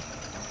through.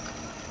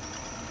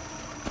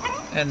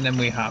 And then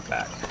we hop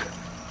back.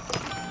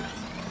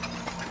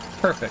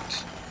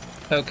 Perfect.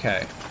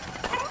 Okay.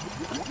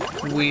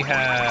 We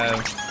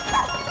have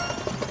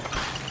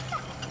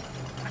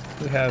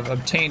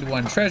obtained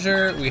one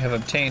treasure. We have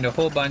obtained a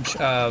whole bunch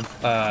of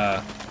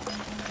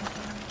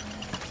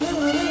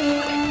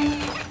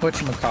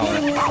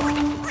whatchamacallit?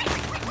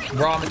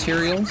 Raw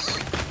materials.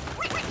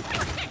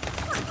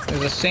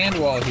 There's a sand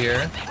wall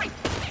here.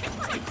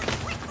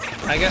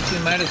 I guess we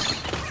might as...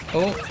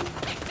 Oh.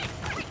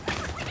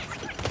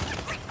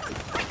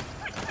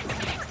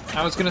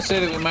 I was gonna say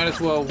that we might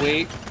as well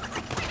wait.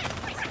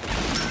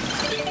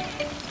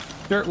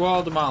 Dirt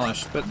wall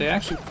demolished, but they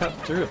actually cut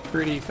through it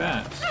pretty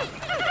fast.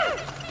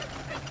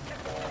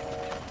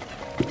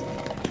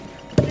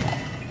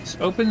 This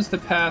opens the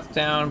path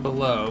down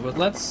below, but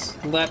let's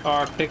let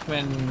our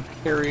Pikmin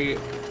carry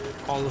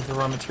all of the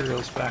raw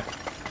materials back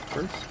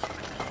first.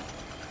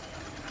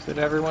 Is it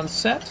everyone's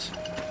set?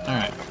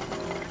 Alright.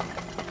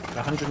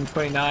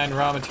 129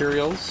 raw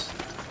materials.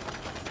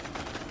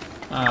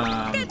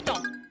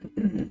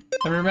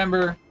 And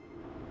remember,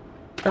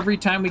 every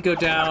time we go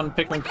down,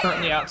 Pikmin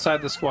currently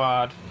outside the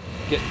squad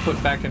get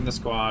put back in the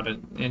squad,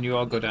 and you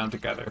all go down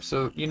together.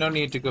 So you don't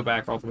need to go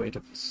back all the way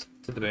to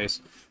the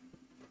base.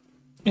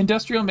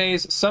 Industrial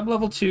Maze,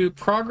 sub-level 2,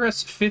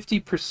 progress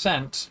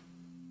 50%.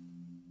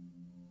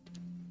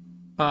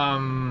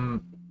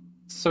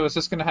 So is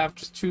this going to have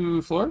just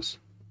 2 floors?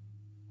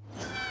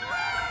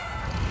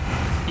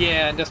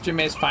 Yeah, Industrial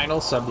Maze final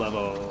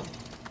sub-level.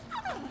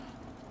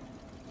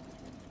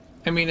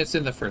 I mean, it's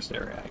in the first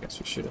area. I guess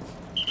we should have.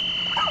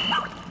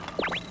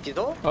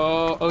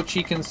 Oh,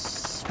 Ochi can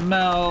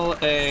smell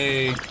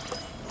a...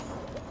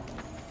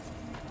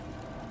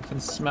 Can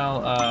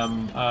smell,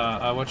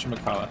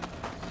 whatchamacallit.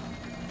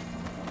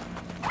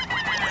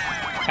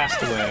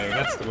 Castaway,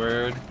 that's the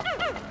word.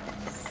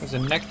 There's a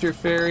nectar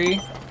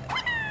fairy.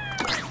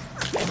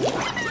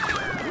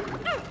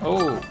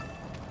 Oh.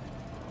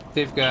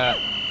 They've got,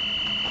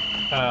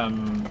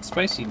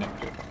 spicy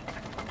nectar.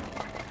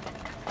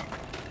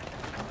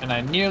 And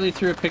I nearly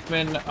threw a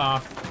Pikmin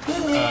off,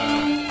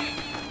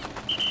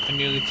 I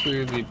nearly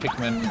threw the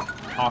Pikmin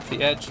off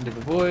the edge into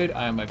the void.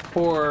 I am a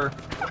poor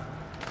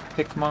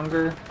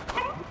pickmonger.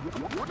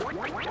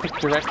 Pick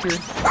director.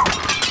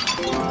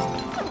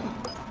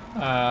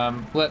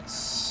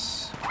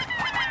 Let's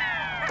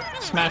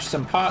smash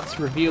some pots,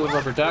 reveal a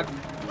rubber duck,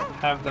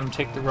 have them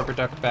take the rubber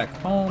duck back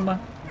home.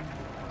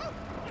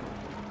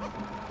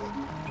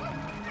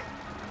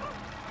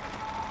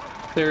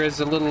 There is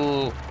a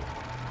little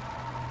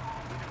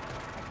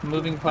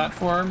moving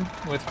platform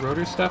with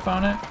rotor stuff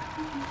on it.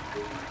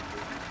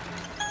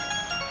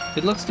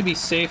 It looks to be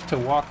safe to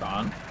walk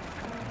on.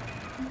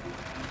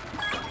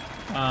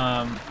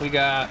 We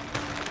got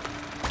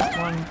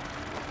 1,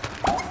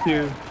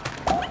 2,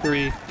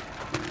 3,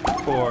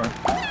 4,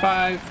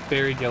 5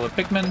 buried yellow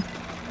Pikmin.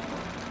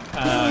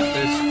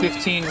 There's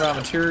 15 raw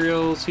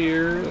materials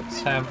here. Let's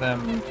have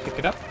them pick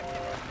it up.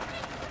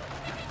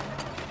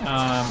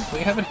 We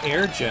have an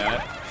air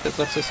jet that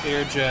lets us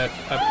air jet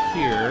up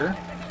here.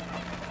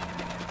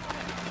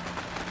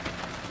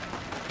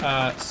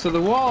 So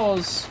the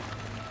walls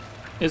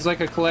is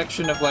like a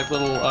collection of like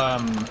little,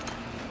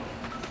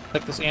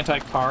 like this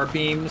anti-car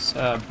beams,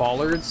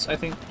 bollards, I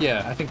think.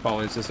 Yeah, I think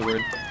bollards is the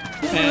word.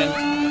 And,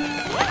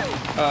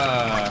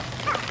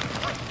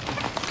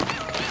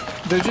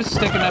 they're just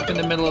sticking up in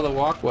the middle of the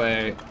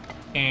walkway,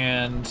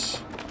 and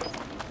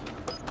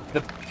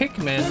the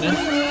Pikmin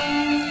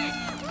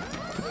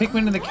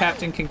and the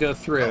captain can go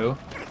through,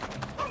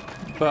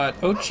 but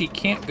Ochi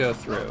can't go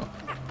through.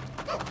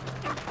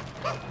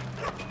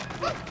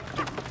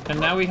 And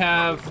now we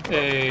have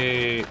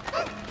a...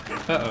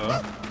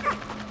 Uh-oh.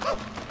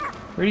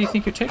 Where do you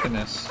think you're taking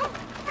this?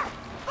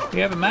 We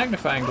have a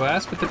magnifying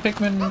glass, but the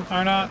Pikmin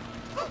are not...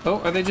 Oh,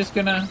 are they just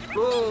gonna...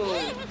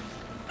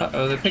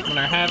 Uh-oh, the Pikmin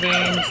are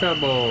having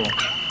trouble.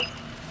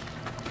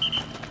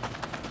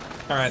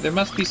 Alright, there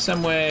must be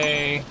some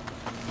way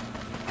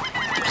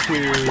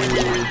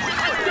to...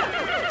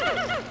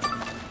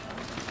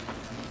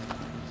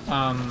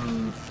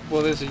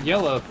 Well, there's a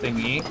yellow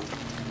thingy.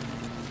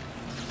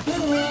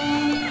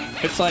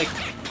 It's like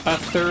a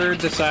third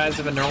the size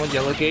of a normal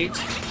yellow gate.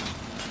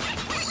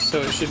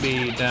 So it should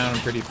be down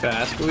pretty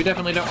fast, but we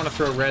definitely don't want to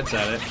throw reds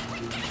at it.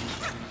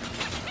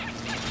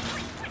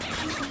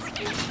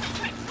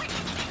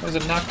 There's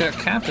a knocked out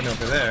captain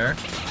over there.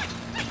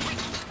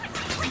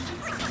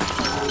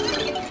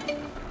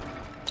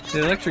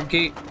 The electric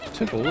gate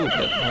took a little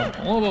bit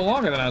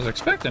longer than I was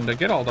expecting to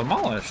get all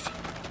demolished.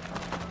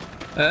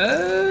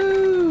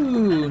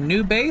 Oh,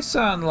 new base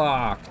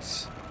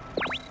unlocked.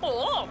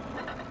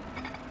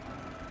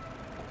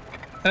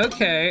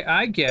 Okay,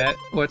 I get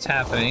what's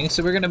happening.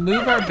 So we're gonna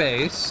move our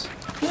base.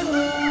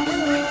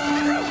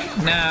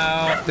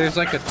 Now, there's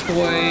like a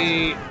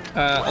toy,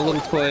 a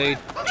little toy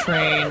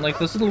train, like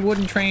those little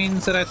wooden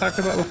trains that I talked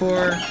about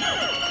before.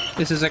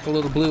 This is like a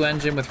little blue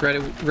engine with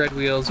red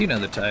wheels. You know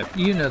the type.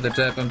 You know the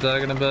type I'm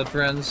talking about,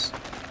 friends.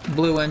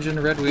 Blue engine,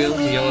 red wheels,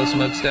 yellow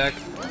smokestack.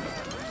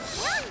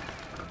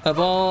 Of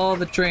all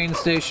the train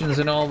stations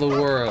in all the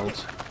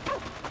world,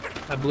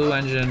 a blue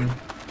engine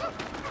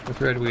with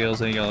red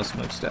wheels and a yellow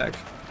smokestack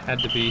had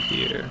to be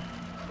here.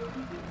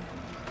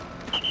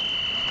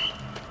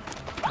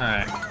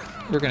 Alright,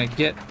 we're gonna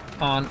get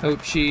on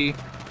Ochi,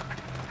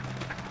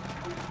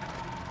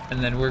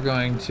 and then we're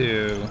going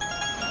to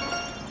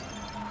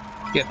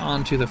get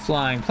onto the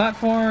flying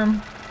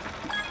platform,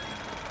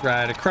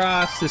 ride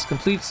across. This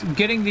completes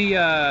getting the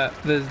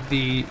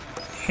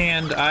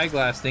hand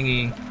eyeglass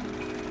thingy.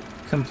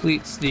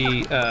 Completes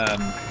the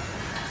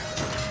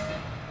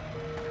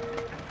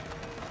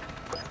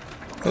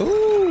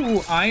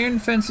Oh, iron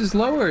fences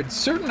lowered.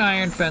 Certain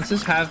iron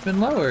fences have been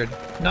lowered.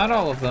 Not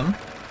all of them.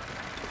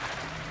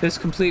 This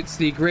completes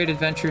the Great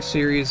Adventure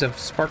series of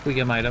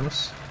Sparklium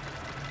items.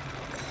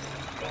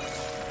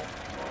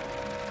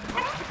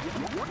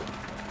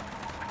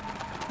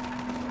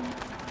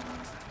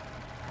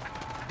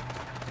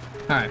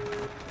 Alright.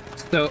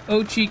 So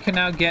Ochi can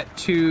now get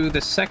to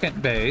the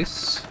second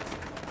base.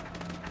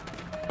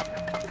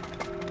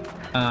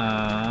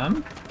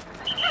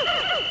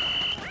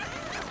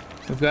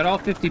 We've got all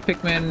 50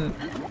 Pikmin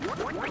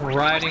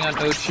riding on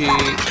Ochi.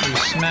 We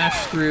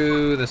smash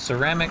through the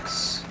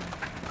ceramics.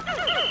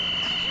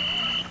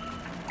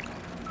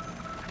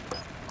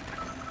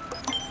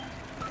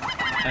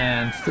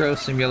 And throw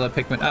some yellow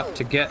Pikmin up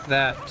to get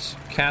that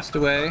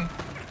castaway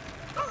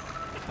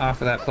off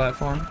of that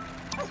platform.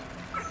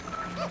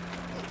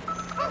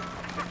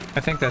 I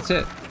think that's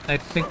it. I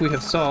think we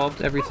have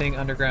solved everything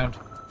underground.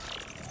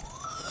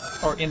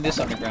 Or in this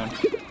underground.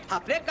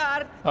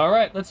 All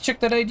right, let's check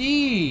that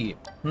ID.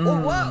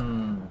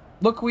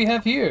 Look who we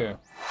have here.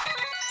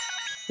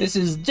 This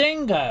is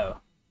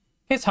Dingo.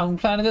 His home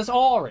planet is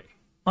Ori,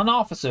 an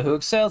officer who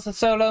excels at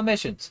solo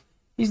missions.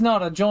 He's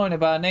not a joiner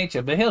by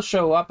nature, but he'll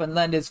show up and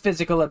lend his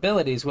physical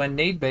abilities when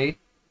need be.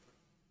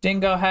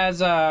 Dingo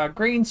has a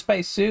green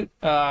spacesuit,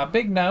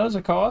 big nose,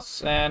 of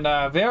course, and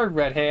very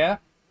red hair.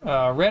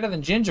 Redder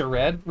than ginger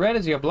red. Red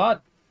is your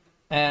blood.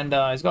 And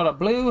he's got a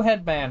blue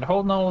headband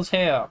holding all his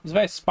hair up. It's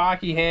very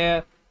spiky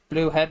hair,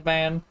 blue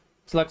headband.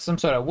 It's like some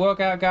sort of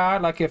workout guy,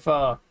 like if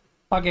that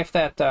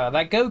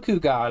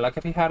Goku guy, like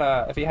if he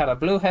had a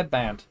blue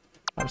headband.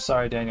 I'm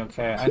sorry, Daniel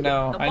K. I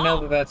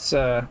know that's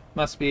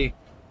must be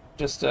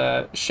just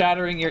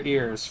shattering your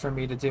ears for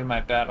me to do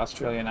my bad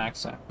Australian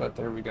accent, but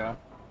there we go.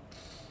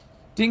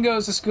 Dingo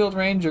is a skilled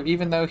ranger.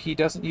 Even though he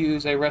doesn't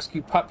use a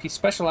rescue pup, he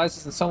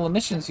specializes in solo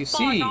missions, you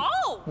see.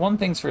 One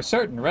thing's for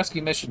certain,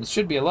 rescue missions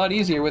should be a lot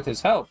easier with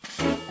his help.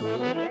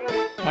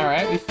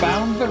 Alright, we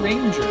found the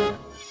ranger.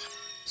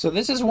 So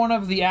this is one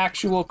of the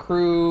actual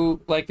crew,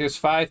 like there's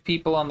 5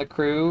 people on the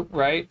crew,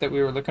 right, that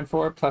we were looking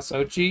for, plus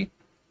Ochi.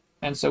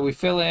 And so we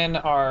fill in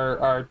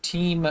our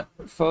team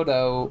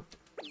photo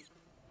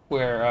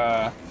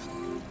where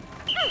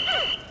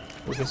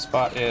his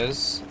spot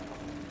is.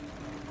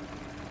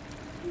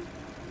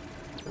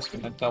 Just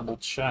gonna double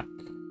check.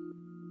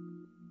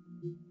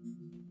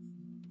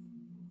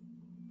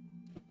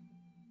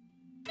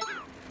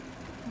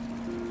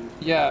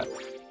 Yeah,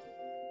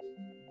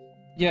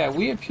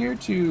 we appear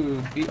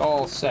to be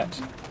all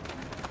set.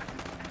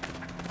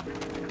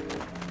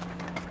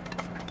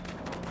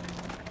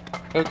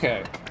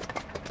 Okay,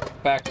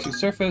 back to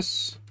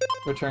surface,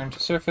 return to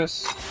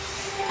surface.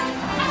 We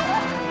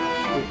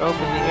open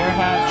the air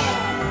hatch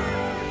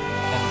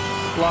and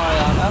fly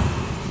on up.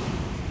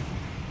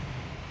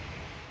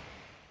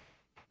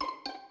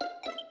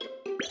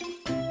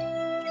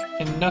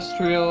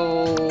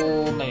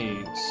 Industrial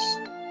maze.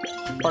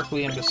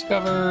 Sparkly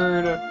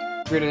undiscovered.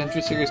 Grid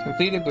entry series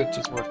completed, which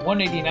is worth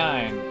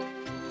 189.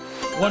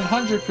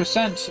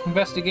 100%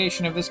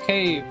 investigation of this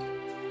cave.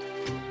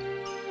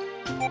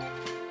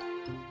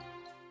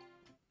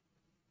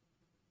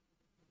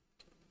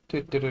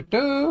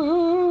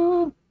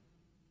 Do-do-do-do.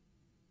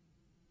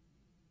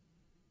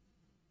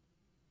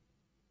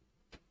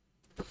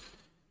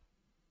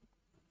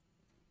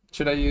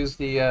 Should I use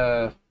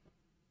the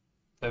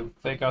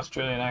fake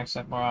Australian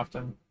accent more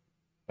often?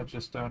 I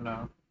just don't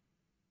know.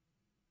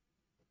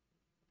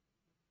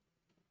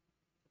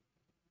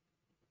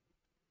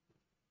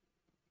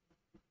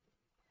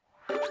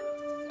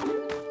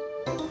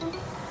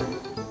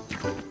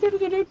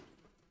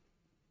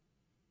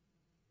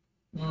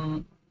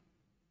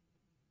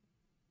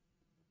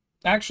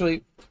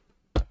 Actually,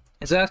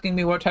 it's asking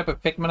me what type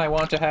of Pikmin I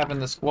want to have in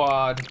the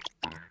squad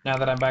now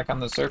that I'm back on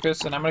the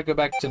surface, and I'm going to go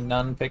back to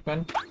none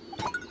Pikmin.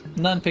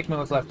 None Pikmin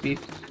with left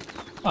beef.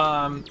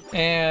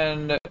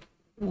 And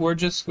we're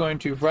just going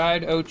to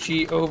ride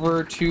Ochi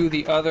over to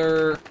the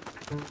other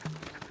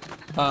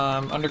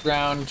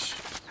underground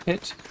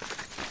pit.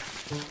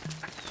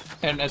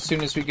 And as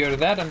soon as we go to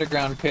that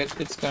underground pit,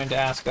 it's going to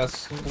ask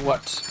us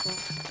what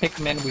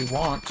Pikmin we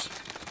want.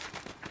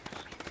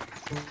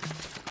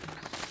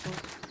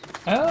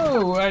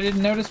 Oh, I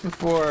didn't notice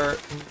before.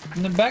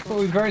 Back when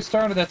we very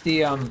started at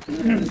the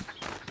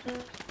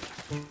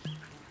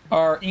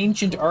our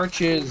Ancient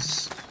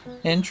Arches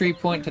entry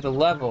point to the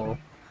level,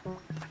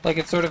 like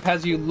it sort of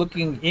has you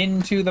looking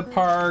into the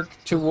park,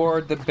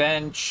 toward the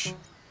bench,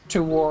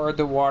 toward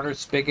the water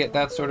spigot,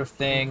 that sort of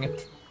thing.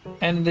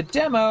 And in the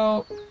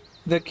demo,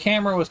 the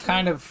camera was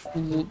kind of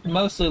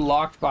mostly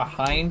locked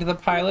behind the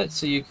pilot,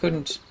 so you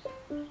couldn't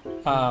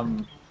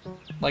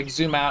like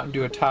zoom out and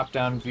do a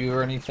top-down view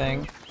or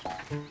anything.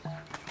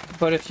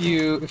 But if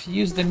you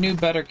use the new,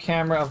 better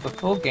camera of the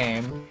full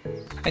game,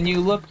 and you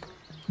look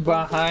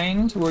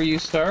behind where you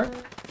start,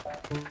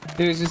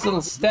 there's these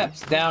little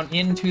steps down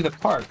into the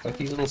park, like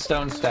these little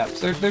stone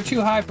steps. They're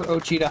too high for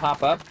Ochi to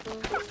hop up,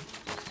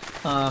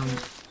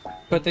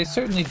 but they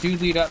certainly do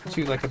lead up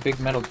to like a big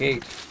metal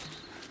gate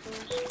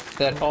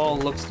that all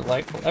looks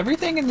delightful.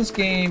 Everything in this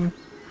game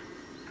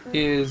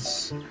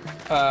is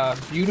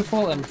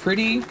beautiful and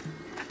pretty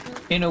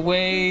in a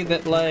way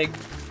that, like,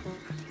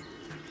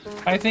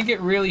 I think it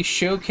really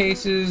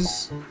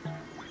showcases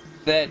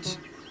that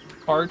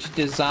art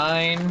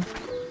design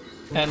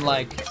and,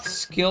 like,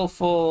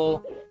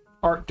 skillful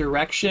art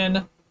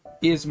direction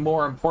is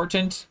more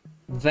important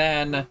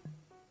than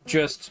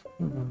just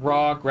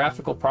raw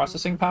graphical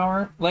processing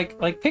power. Like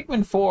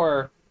Pikmin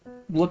 4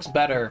 looks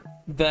better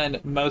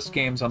than most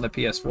games on the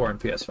PS4 and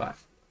PS5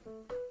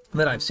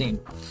 that I've seen.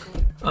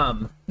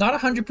 Not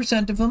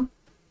 100% of them.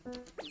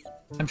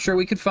 I'm sure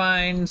we could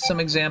find some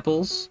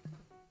examples,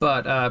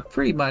 but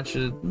pretty much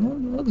it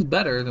looks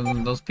better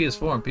than those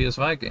PS4 and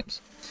PS5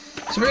 games.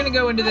 So we're going to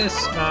go into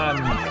this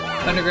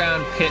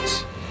underground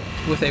pit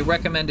with a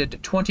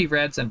recommended 20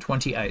 reds and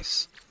 20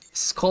 ice.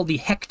 This is called the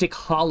Hectic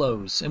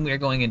Hollows, and we are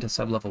going into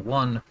sublevel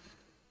 1.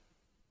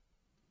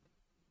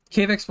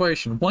 Cave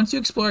exploration. Once you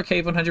explore a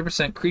cave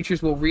 100%,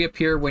 creatures will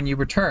reappear when you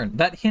return.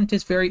 That hint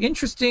is very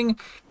interesting.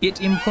 It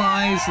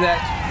implies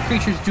that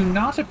creatures do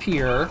not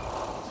appear,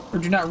 or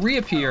do not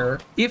reappear,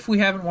 if we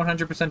haven't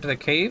 100% of the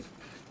cave.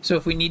 So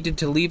if we needed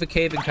to leave a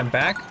cave and come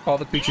back, all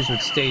the creatures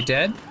would stay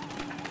dead.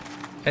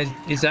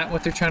 Is that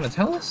what they're trying to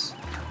tell us?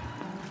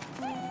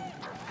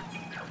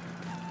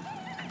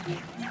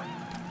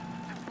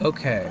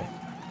 Okay.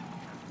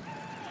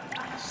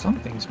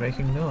 Something's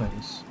making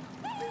noise.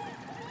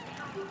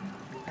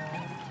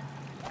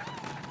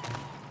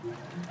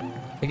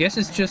 I guess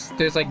it's just,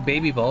 there's like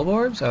baby bulb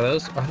orbs? Are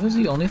those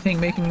the only thing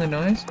making the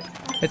noise?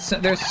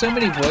 There's so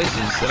many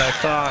voices that I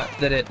thought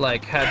that it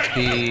like had to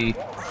be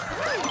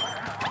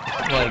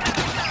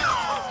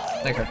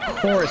like a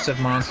chorus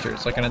of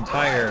monsters, like an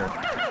entire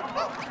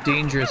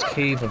dangerous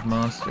cave of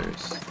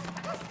monsters.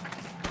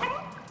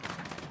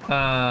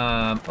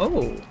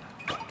 Oh.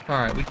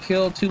 Alright, we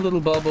killed 2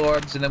 little bulb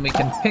orbs, and then we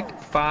can pick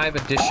 5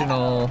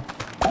 additional,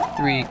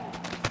 3,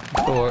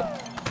 4,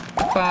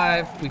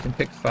 5. We can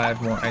pick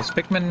 5 more ice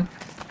Pikmin.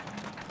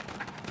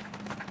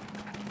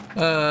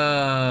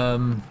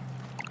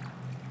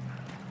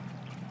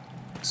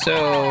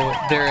 So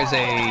there is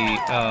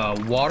a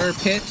water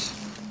pit,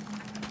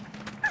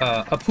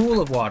 a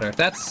pool of water.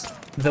 That's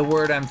the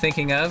word I'm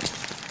thinking of.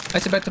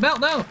 Ice about to melt,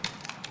 no!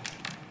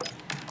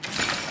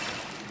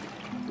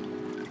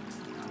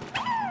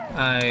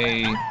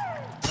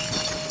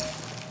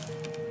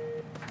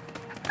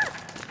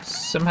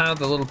 Somehow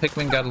the little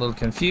Pikmin got a little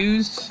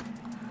confused.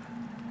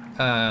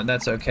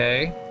 That's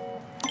okay.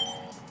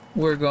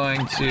 We're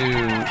going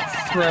to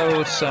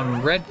throw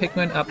some red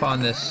Pikmin up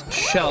on this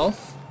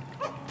shelf,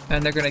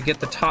 and they're gonna get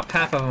the top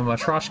half of a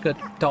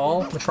Matryoshka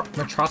doll.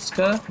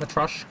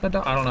 Matryoshka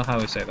doll? I don't know how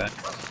we say that.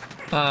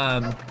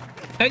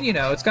 And you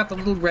know, it's got the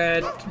little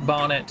red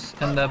bonnet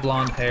and the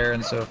blonde hair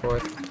and so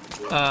forth.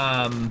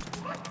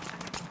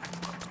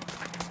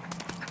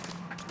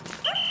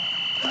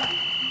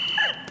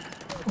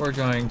 We're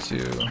going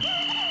to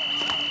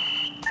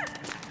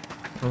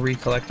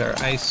recollect our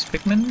ice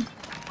Pikmin.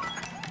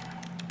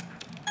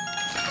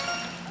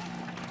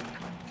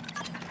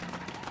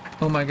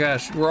 Oh my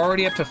gosh, we're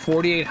already up to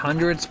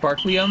 4,800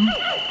 Sparklium.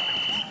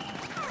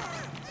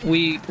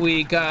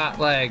 We got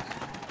like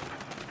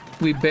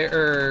we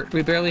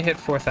barely hit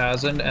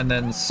 4,000, and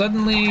then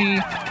suddenly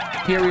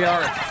here we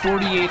are at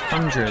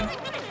 4,800.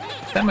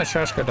 That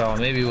Matryoshka doll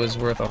maybe was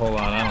worth a whole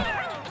lot. I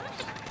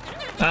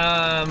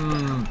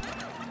don't know.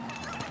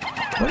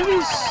 What are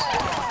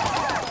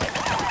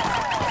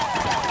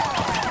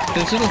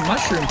those little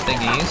mushroom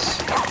thingies?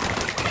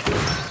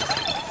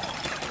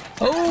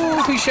 Oh,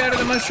 if we shatter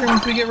the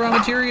mushrooms, we get raw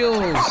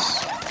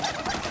materials.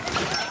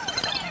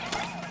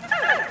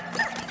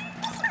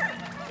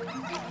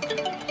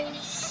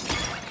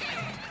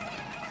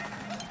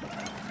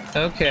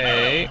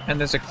 Okay, and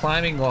there's a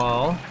climbing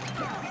wall.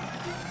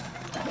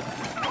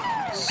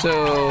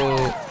 So,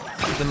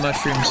 the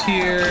mushrooms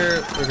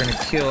here, we're gonna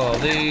kill all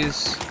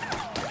these.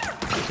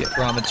 Get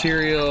raw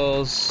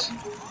materials.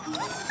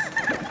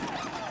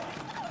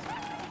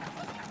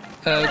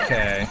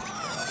 Okay.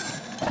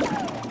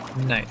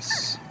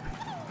 Nice.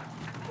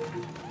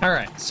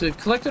 Alright, so we've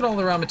collected all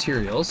the raw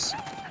materials.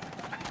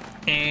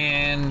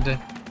 And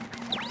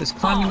this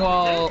climbing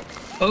wall,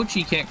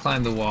 Ochi can't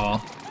climb the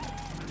wall.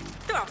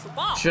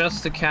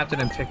 Just the captain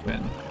and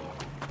Pikmin.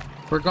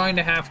 We're going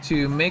to have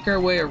to make our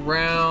way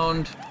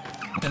around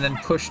and then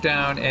push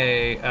down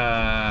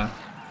a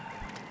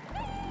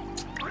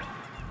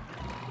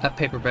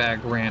paper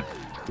bag ramp.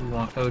 We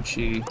want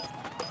Ochi.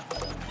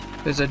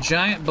 There's a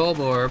giant bulb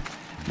orb.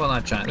 Well,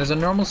 not giant. There's a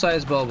normal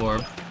sized bulb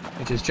orb,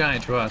 which is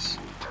giant to us.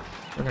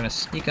 We're gonna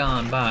sneak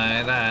on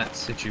by that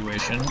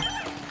situation.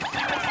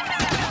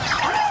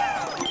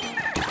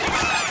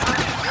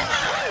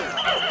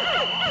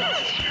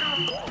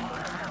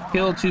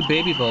 Kill 2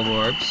 baby bulb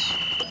orbs.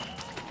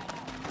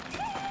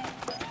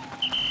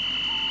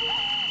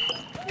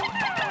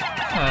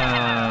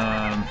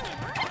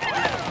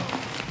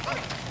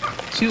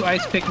 Two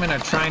ice Pikmin are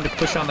trying to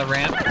push on the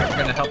ramp. We're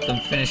gonna help them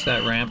finish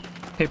that ramp.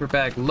 Paper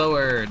bag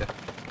lowered.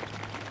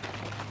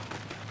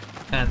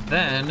 And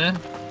then...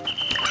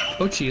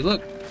 Ochi,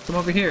 look! Come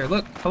over here,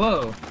 look!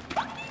 Hello!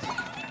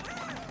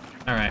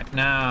 Alright,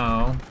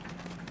 now...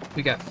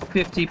 We got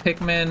 50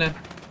 Pikmin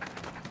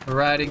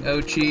riding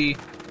Ochi.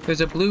 There's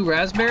a blue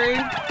raspberry?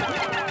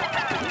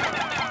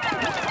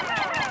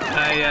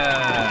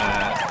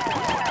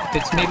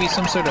 It's maybe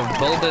some sort of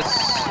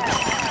bulbous...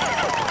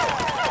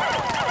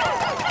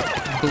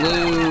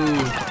 blue...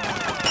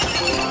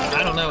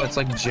 I don't know, it's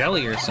like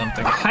jelly or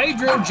something.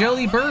 Hydro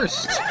Jelly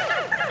Burst!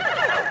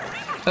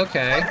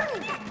 Okay.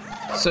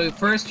 So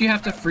first you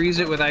have to freeze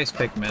it with ice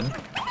Pikmin,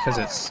 because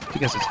it's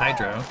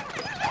hydro.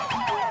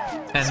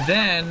 And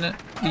then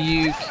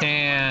you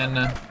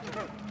can...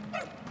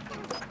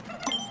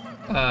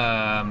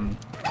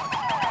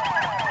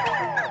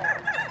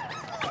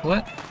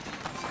 What?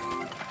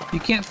 You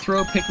can't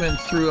throw Pikmin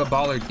through a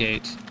bollard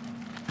gate.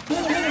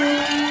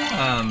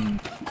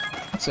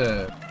 That's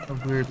a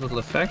weird little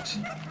effect.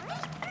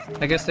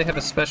 I guess they have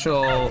a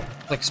special,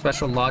 like,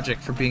 special logic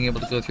for being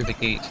able to go through the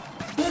gate.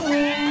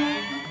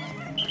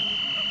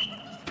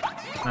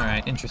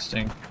 Alright,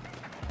 interesting.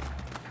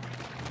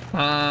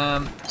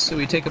 So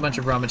we take a bunch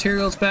of raw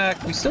materials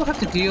back. We still have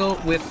to deal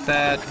with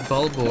that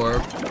bulb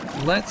orb.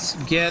 Let's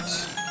get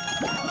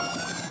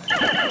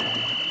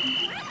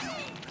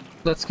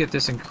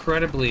this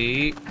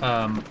incredibly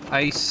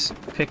ice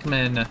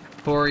Pikmin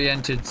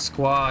oriented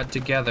squad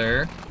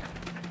together.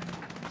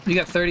 You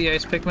got 30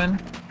 ice Pikmin?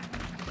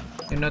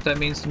 You know what that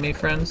means to me,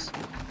 friends?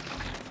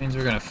 It means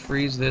we're gonna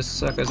freeze this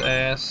sucker's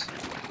ass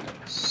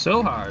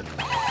so hard.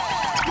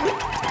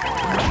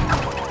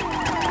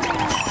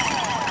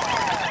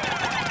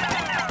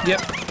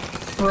 Yep.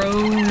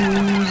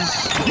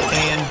 Froze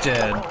and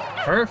dead.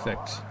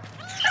 Perfect.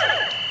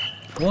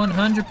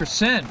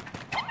 100%.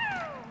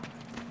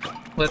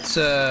 Let's,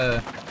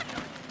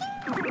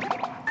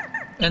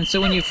 And so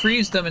when you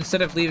freeze them,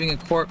 instead of leaving a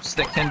corpse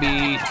that can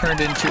be turned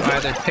into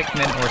either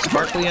Pikmin or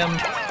Sparklium,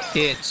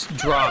 it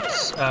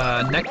drops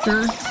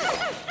nectar.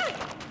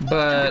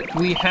 But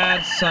we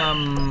had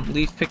some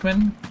leaf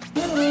Pikmin,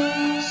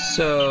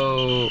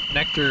 so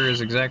nectar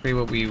is exactly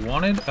what we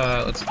wanted.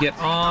 Let's get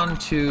on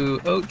to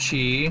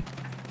Ochi,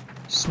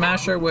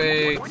 smash our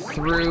way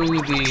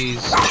through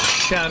these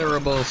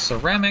shatterable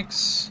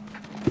ceramics.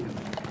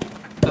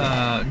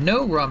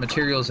 No raw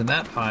materials in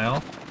that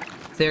pile.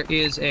 There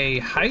is a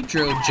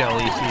hydro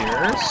jelly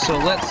here, so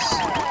let's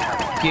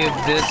give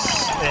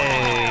this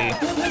a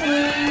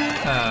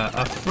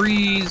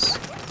freeze,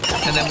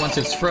 and then once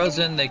it's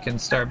frozen, they can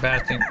start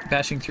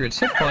bashing through its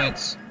hit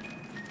points.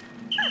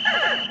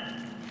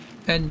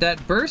 And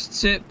that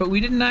bursts it, but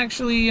we didn't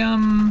actually, there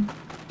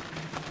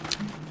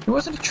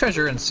wasn't a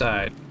treasure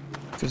inside,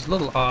 which was a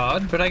little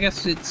odd, but I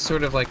guess it's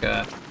sort of like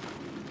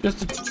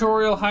just a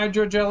tutorial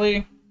hydro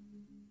jelly,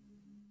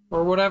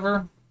 or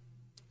whatever.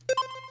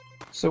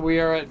 So we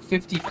are at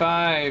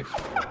 55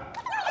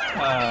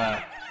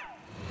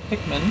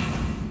 Pikmin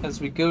as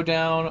we go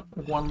down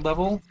one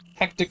level.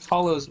 Hectic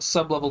Hollows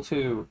sub-level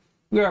 2.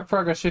 We are at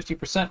progress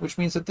 50%, which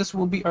means that this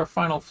will be our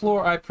final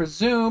floor, I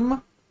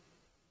presume,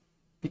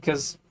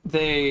 because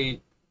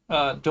they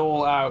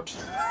dole out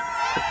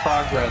the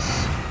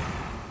progress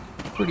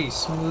pretty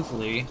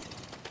smoothly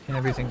in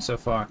everything so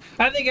far.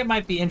 I think it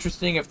might be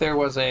interesting if there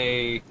was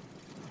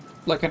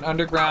like an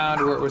underground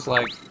where it was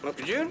like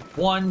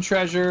one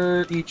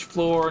treasure each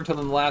floor until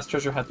then the last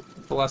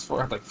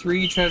floor had like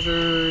 3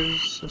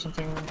 treasures or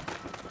something. I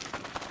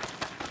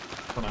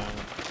don't know.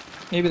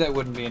 Maybe that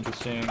wouldn't be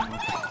interesting.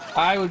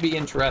 I would be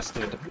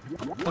interested.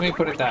 Let me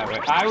put it that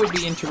way. I would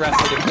be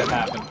interested if that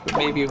happened, but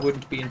maybe it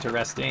wouldn't be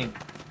interesting.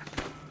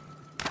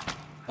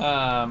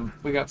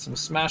 We got some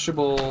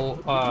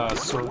smashable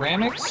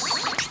ceramics.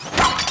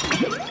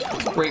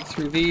 Let's break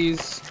through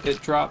these.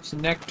 It drops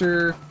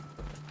nectar.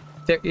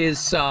 There is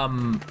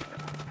some...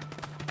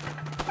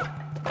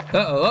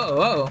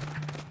 Uh-oh.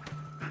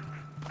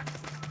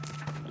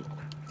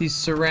 These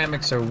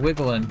ceramics are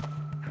wiggling.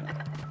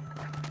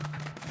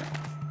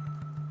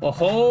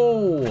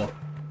 Oh-ho!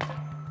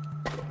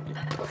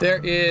 There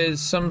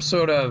is some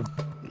sort of...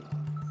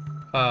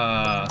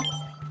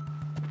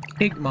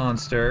 pig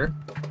monster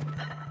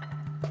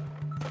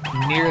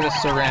near the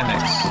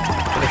ceramics.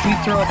 But if we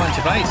throw a bunch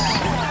of ice...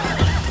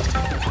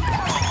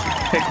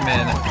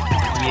 Pikmin...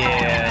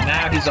 Yeah,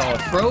 now he's all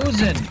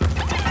frozen.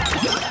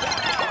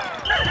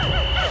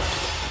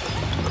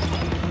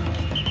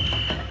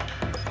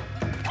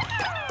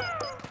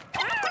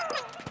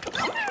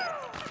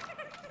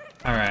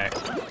 All right.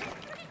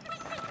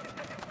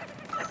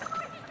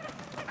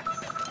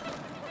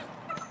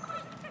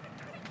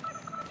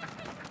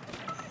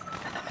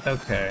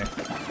 Okay.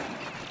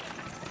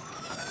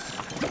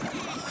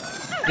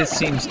 This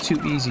seems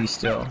too easy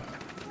still.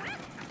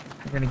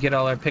 We're gonna get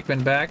all our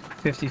Pikmin back.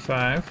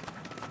 55.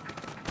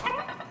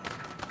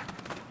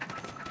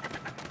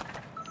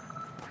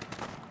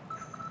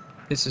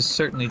 This is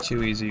certainly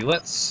too easy.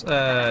 Let's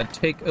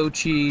take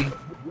Ochi,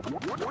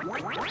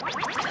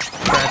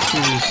 crash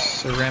through these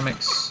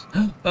ceramics.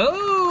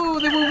 Oh,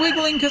 they were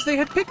wiggling because they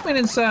had Pikmin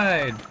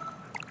inside.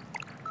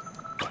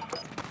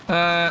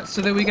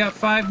 So then we got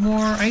 5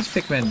 more ice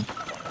Pikmin.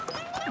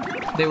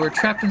 They were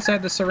trapped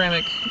inside the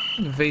ceramic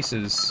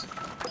vases.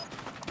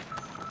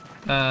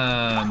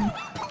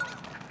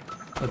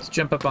 Let's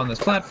jump up on this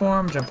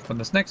platform, jump up on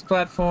this next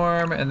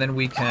platform, and then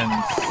we can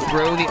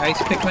throw the ice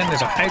Pikmin.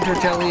 There's a hydro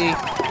jelly.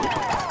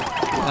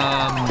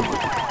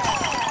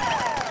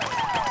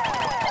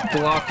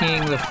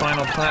 Blocking the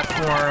final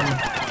platform.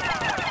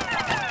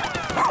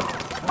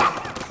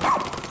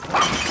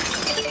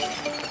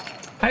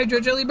 Hydro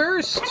jelly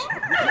burst!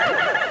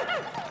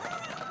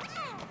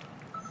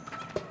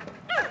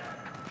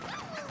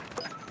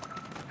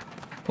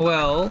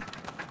 Well...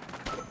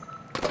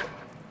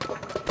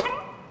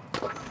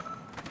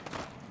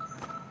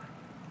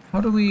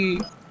 How do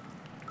we...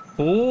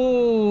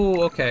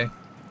 Oh, okay.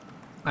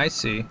 I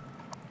see.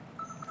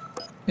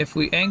 If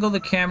we angle the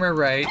camera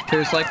right,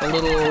 there's like a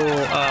little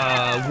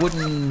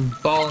wooden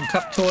ball and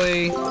cup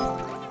toy.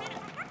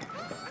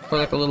 Or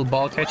like a little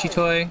ball catchy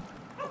toy.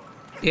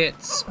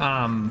 It's,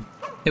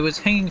 it was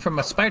hanging from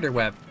a spider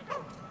web.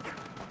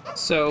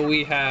 So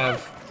we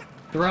have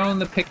thrown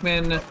the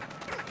Pikmin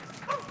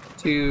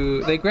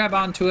to... They grab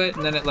onto it,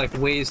 and then it, like,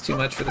 weighs too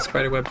much for the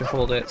spider web to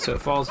hold it, so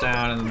it falls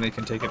down, and then they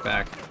can take it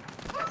back.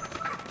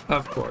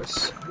 Of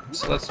course.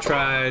 So let's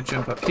try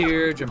jump up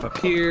here, jump up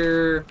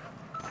here.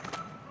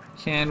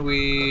 Can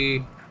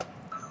we...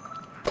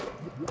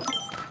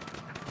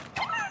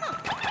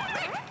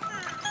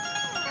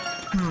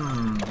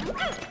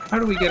 How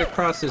do we get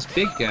across this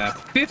big gap?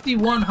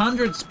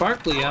 5,100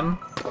 Sparklium?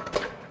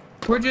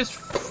 We're just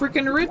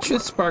freaking rich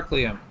with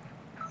Sparklium.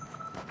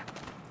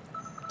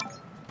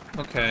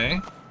 Okay.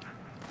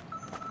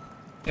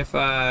 If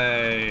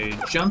I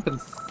jump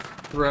and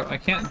throw... I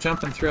can't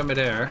jump and throw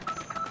midair.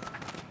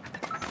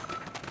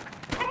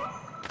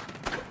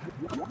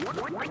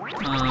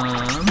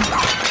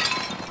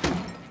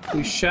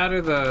 We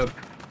shatter the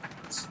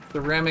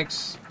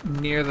ceramics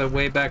near the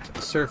way back to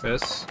the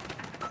surface.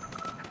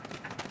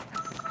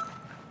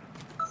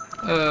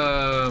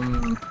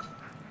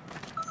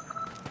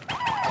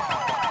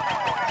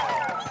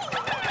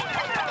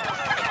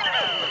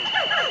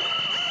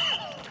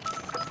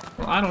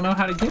 Well, I don't know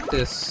how to get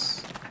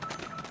this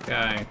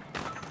guy.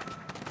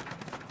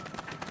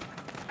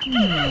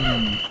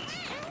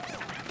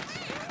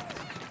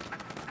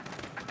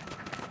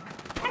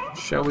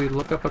 Shall we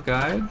look up a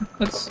guide?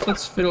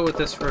 Let's fiddle with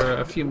this for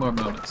a few more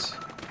moments.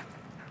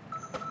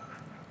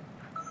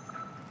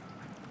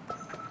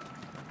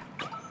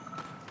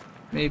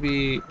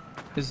 Maybe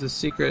is the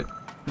secret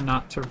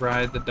not to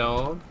ride the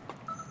dog?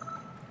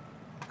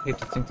 I hate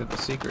to think that the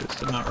secret is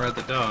to not ride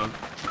the dog.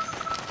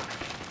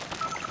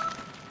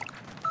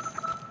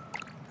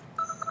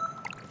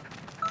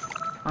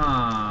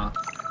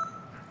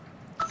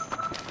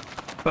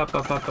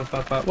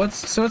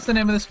 What's the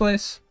name of this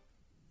place?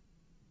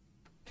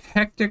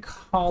 Hectic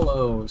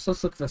Hollows.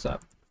 Let's look this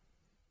up.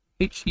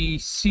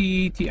 Hectic.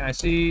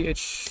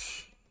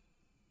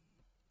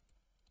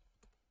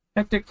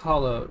 Hectic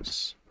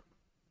Hollows.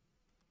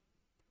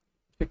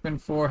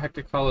 Pikmin 4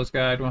 Hectic Hollows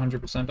Guide,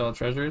 100% all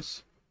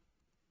treasures.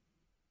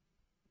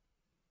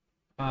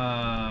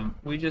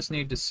 We just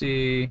need to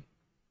see...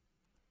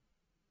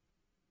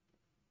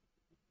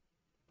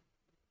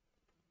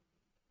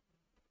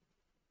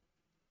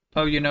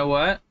 Oh, you know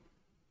what?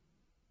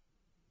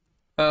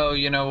 Oh,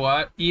 you know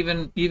what?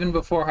 Even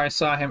before I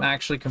saw him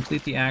actually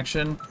complete the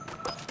action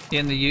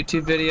in the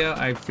YouTube video,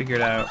 I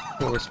figured out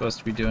what we're supposed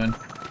to be doing.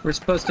 We're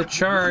supposed to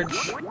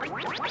charge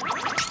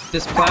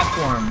this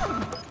platform,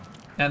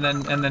 and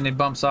then it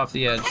bumps off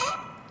the edge.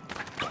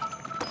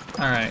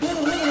 All right,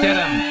 get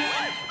him.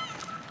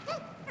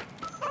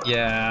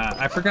 Yeah,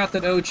 I forgot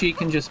that Ochi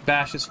can just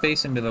bash his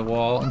face into the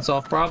wall and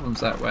solve problems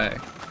that way.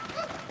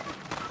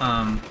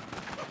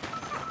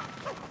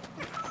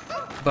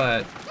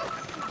 But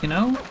you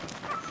know,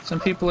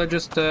 some people are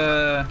just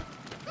a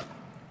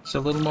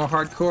little more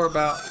hardcore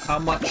about how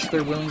much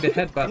they're willing to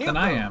headbutt than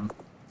I am.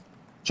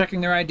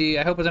 Checking their ID,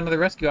 I hope it's another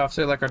rescue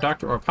officer like our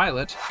doctor or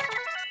pilot.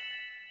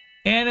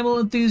 Animal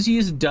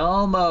enthusiast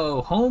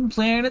Dalmo, home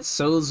planet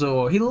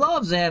Sozor. He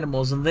loves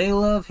animals and they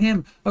love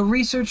him. A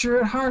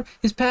researcher at heart,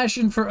 his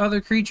passion for other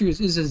creatures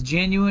is as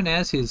genuine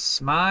as his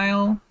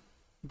smile.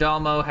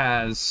 Dalmo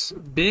has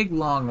big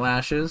long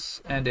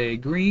lashes and a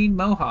green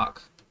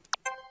mohawk.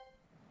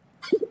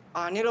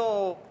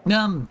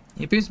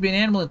 He appears to be an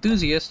animal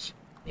enthusiast.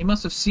 He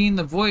must have seen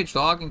the voyage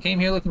log and came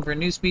here looking for a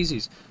new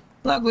species.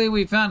 Luckily,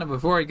 we found him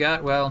before he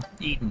got, well,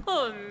 eaten.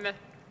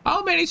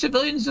 How many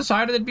civilians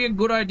decided it'd be a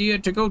good idea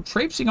to go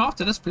traipsing off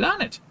to this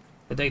planet?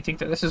 Did they think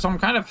that this is some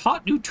kind of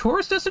hot new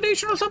tourist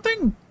destination or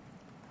something?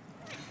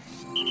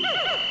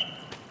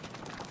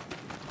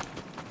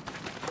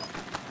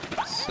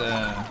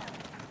 So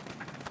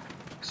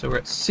we're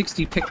at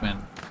 60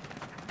 Pikmin.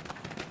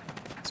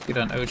 Let's get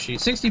on Ochi.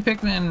 60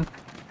 Pikmin!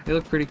 They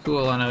look pretty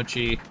cool on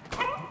Ochi.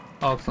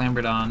 All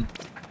clambered on.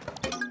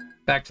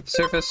 Back to the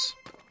surface.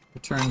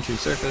 Return to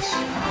surface.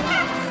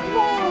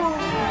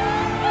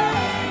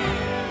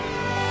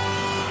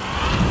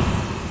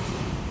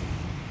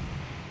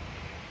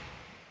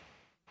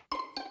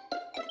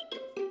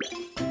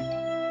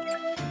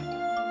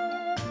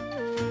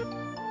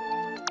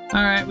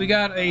 Alright, we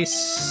got a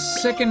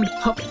second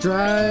pup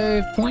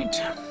drive point.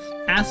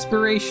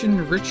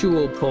 Aspiration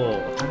ritual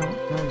pole. I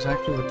don't know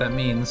exactly what that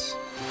means.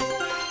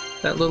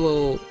 That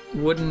little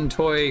wooden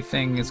toy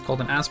thing is called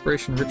an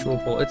aspiration ritual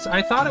pole.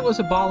 I thought it was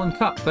a ball and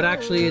cup, but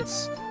actually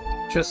it's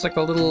just like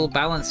a little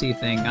balancy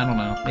thing. I don't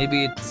know.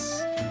 Maybe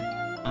it's...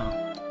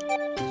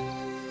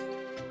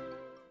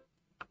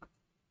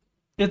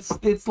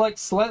 It's like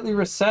slightly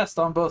recessed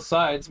on both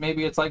sides.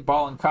 Maybe it's like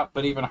ball and cup,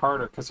 but even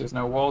harder because there's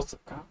no walls to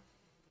cup.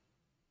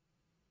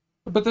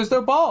 But there's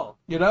no ball,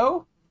 you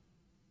know?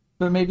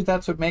 But maybe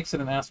that's what makes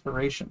it an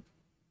aspiration.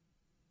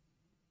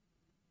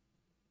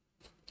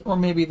 Or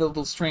maybe the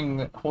little string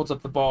that holds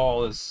up the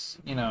ball is,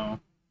 you know,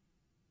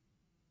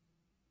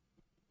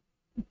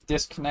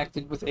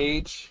 disconnected with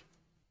age.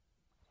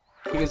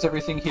 Because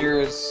everything here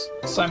is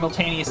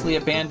simultaneously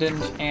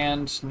abandoned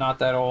and not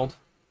that old.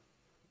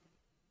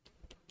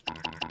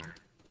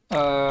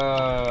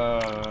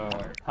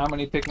 How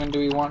many Pikmin do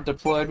we want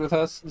deployed with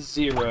us?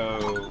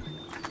 0.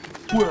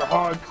 We're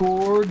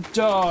hardcore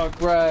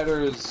dog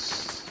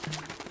riders.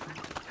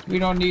 We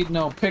don't need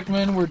no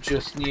Pikmin, we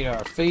just need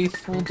our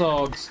faithful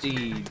dog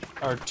steed.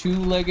 Our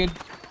 2-legged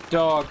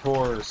dog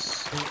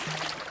horse.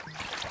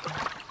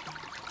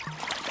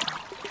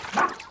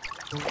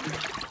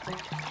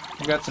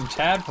 We got some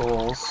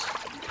tadpoles.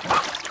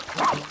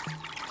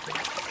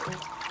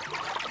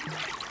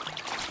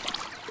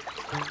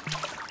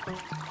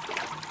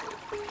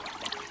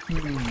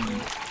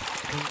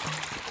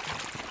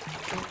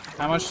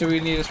 How much do we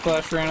need to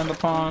splash around in the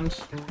pond?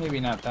 Maybe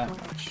not that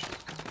much.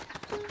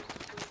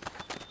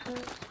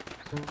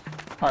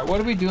 Alright, what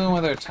are we doing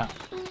with our time?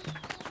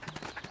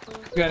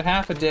 We got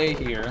half a day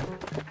here.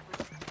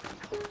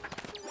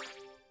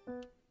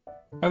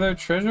 Are there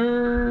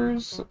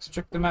treasures? Let's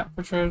check the map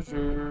for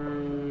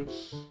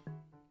treasures.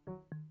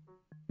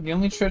 The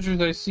only treasures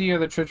I see are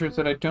the treasures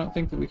that I don't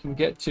think that we can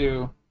get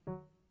to.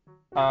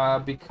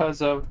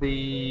 Because of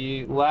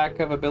the lack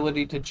of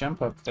ability to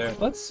jump up there.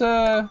 Let's,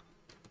 here,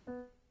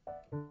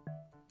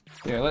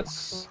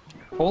 let's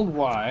hold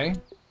Y,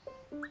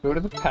 go to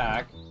the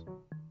pack,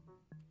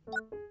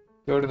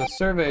 go to the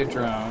survey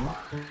drone,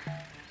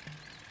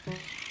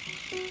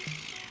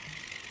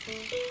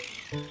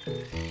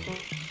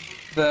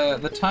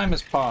 the time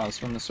is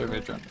paused when the survey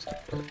drone is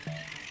deployed.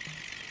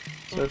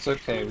 So it's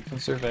okay, we can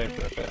survey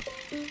for a bit.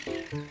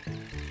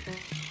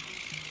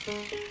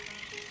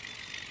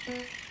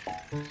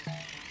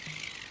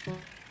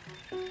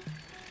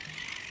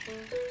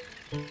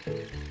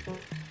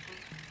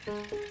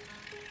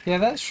 Yeah,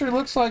 that sure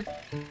looks like...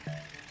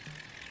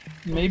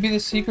 Maybe the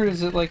secret is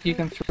that, like, you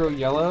can throw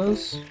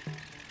yellows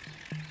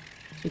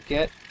to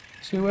get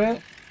to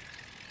it.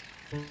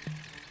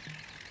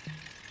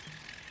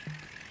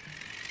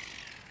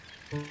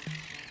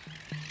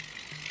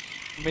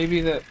 Maybe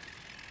that...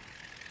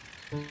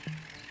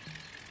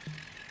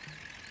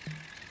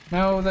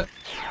 No, that...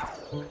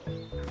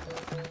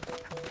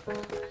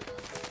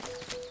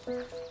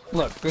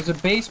 Look, there's a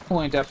base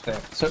point up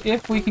there. So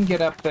if we can get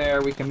up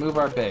there, we can move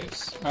our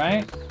base,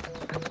 right?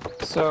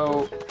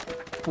 So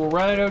we'll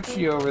ride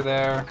Ochi over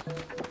there.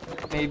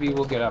 Maybe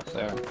we'll get up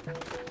there.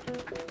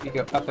 We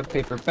go up a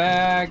paper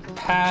bag,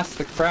 past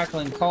the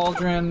crackling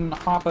cauldron,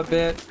 hop a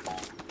bit,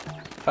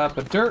 up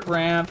a dirt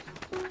ramp.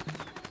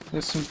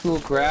 There's some cool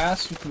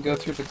grass. We can go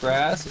through the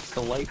grass. It's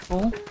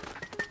delightful.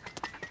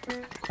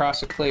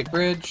 Cross a clay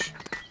bridge.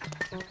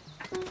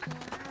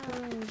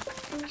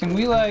 Can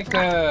we, like,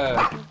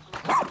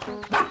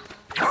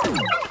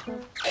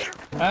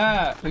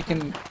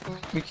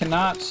 we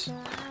cannot...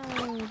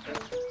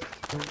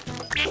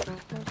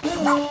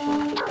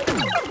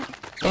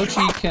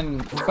 Ochi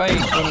can fight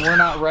when we're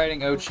not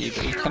riding Ochi,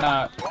 but we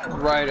cannot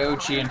ride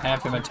Ochi and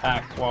have him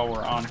attack while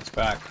we're on his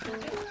back.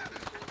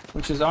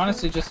 Which is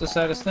honestly just the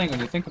saddest thing when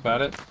you think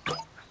about it.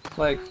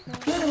 Like...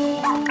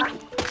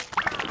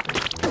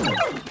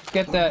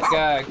 Get that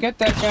guy! Get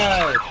that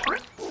guy!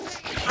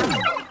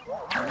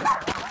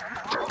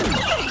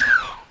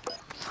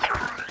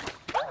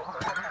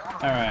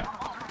 Alright.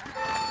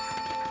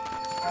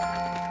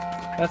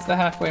 That's the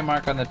halfway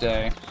mark on the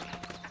day.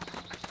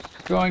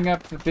 Going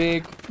up the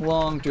big,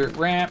 long dirt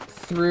ramp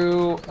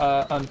through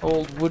an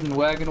old wooden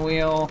wagon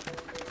wheel.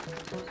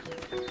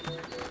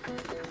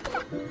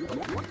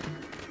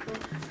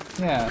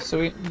 Yeah,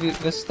 so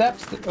the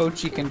steps that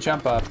Ochi can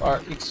jump up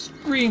are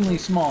extremely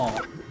small.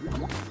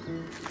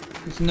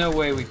 There's no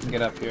way we can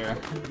get up here.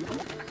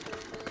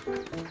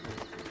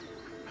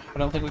 I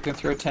don't think we can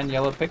throw 10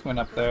 yellow Pikmin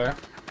up there.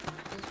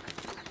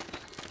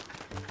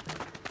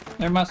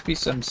 There must be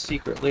some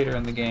secret later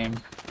in the game.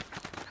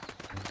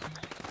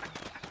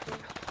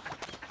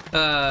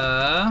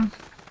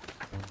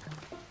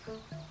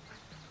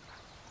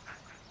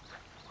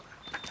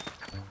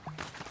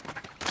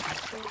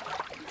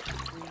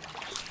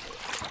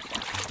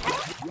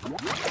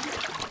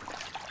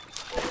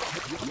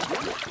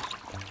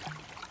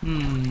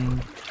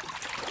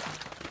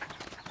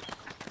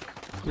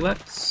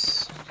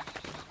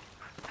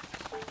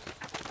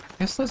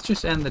 Let's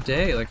just end the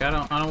day. Like, I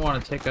don't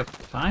want to take up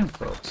time,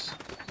 folks.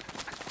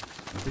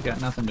 We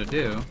got nothing to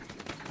do.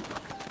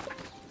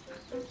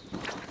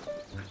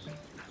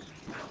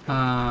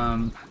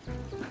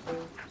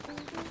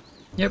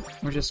 Yep,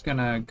 we're just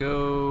gonna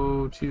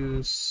go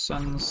to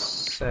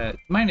sunset.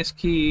 Minus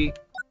key.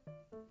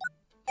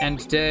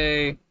 End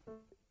day.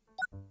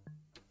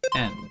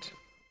 End.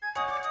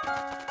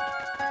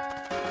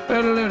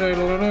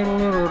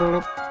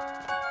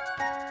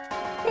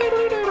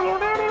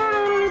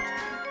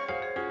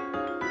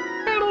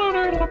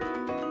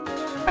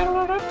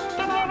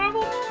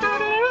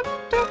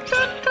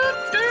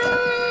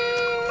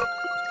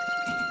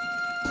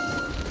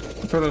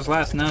 For those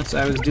last notes,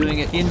 I was doing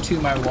it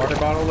into my water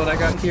bottle that I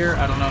got here.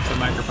 I don't know if the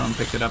microphone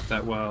picked it up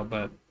that well,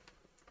 but...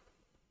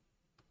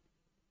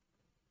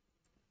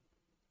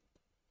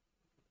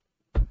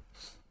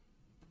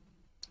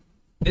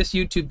 This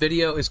YouTube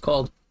video is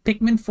called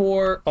Pikmin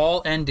 4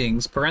 All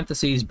Endings,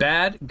 parentheses,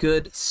 bad,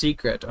 good,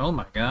 secret. Oh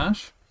my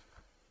gosh.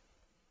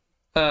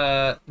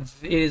 It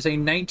is a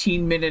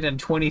 19-minute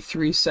and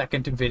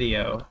 23-second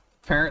video.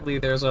 Apparently,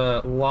 there's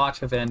a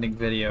lot of ending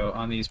video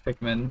on these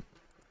Pikmin.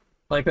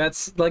 Like,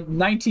 that's like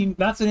 19...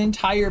 That's an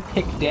entire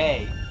Pick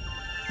day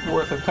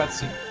worth of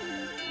cutscene.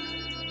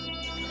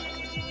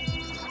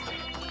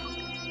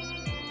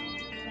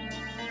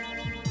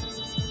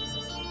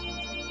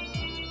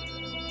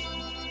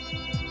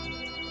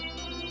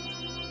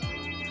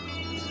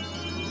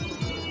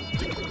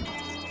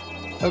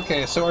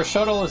 Okay, so our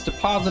shuttle is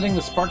depositing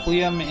the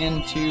Sparklium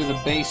into the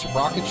base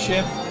rocket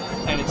ship,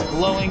 and it's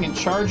glowing and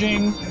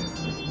charging,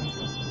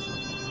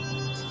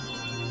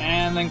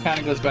 and then kind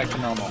of goes back to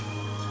normal.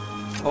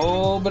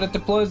 Oh, but it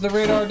deploys the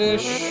radar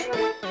dish.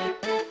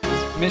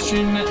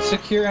 Mission,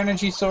 secure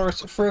energy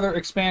source, further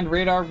expand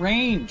radar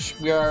range.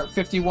 We are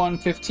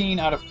 5115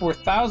 out of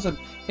 4,000.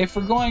 If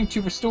we're going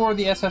to restore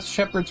the SS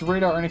Shepherd's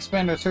radar and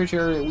expand our search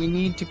area, we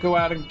need to go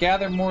out and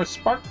gather more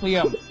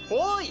Sparklium.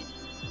 Oi!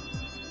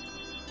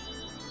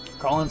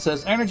 Colin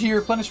says, energy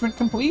replenishment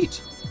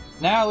complete.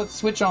 Now let's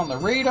switch on the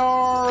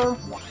radar.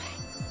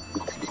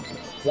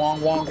 Wong,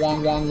 wong,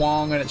 wong, wong,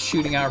 wong, and it's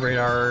shooting out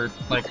radar,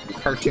 like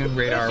cartoon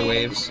radar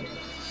waves.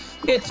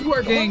 It's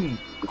working!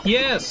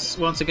 Yes!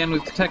 Once again,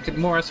 we've detected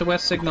more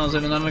SOS signals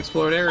in an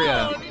unexplored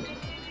area.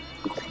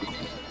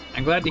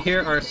 I'm glad to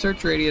hear our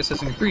search radius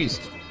has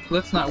increased.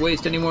 Let's not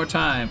waste any more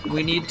time.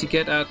 We need to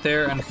get out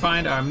there and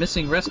find our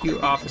missing rescue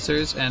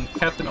officers and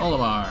Captain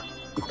Olimar.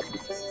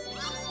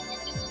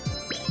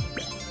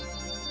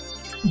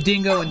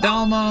 Dingo and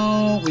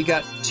Dalmo. We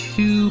got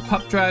 2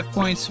 pup drive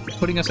points,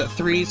 putting us at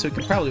 3, so we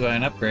can probably buy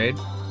an upgrade.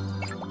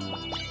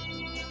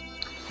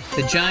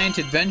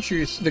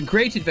 The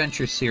Great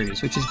Adventures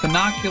series, which is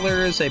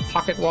binoculars, a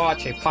pocket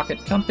watch, a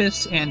pocket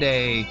compass, and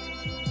a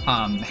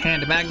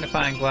hand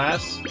magnifying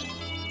glass,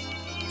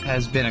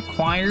 has been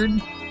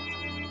acquired.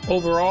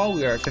 Overall,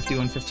 we are at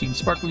 5115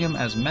 Sparklium,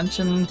 as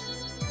mentioned,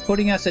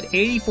 putting us at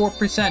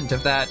 84%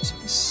 of that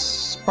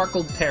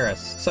Sun-Sparkled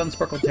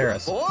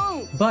Terrace.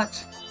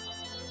 But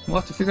we'll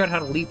have to figure out how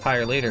to leap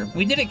higher later.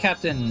 We did it,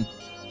 Captain!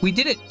 We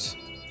did it!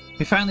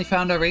 We finally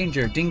found our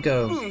ranger,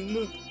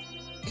 Dingo.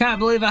 Can't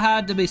believe I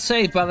had to be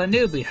saved by the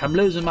newbie. I'm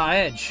losing my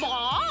edge.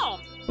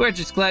 We're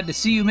just glad to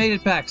see you made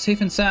it back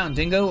safe and sound,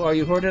 Dingo. Are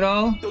you hurt at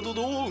all?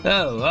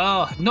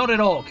 Oh, not at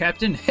all,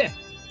 Captain.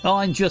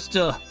 I'm just,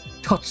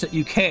 touched that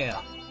you care.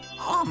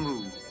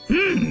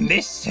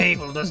 This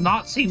table does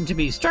not seem to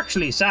be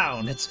structurally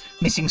sound. It's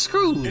missing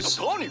screws.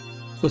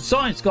 But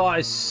science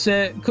guys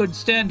could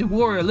stand to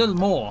worry a little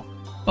more.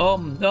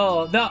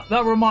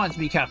 That reminds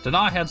me, Captain.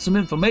 I have some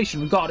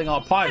information regarding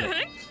our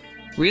pilot.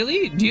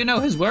 Really? Do you know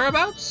his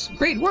whereabouts?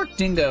 Great work,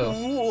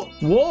 Dingo.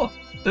 What?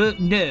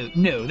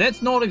 No,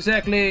 that's not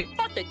exactly...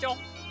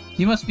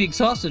 You must be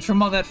exhausted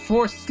from all that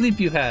forced sleep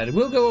you had.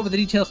 We'll go over the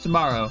details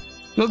tomorrow.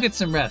 Go get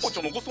some rest.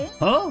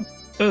 Huh?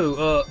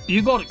 Oh,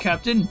 you got it,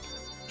 Captain.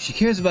 She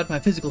cares about my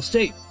physical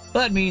state.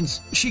 That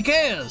means she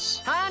cares.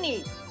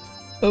 Honey.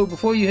 Oh,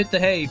 before you hit the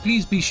hay,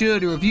 please be sure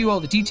to review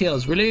all the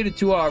details related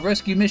to our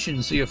rescue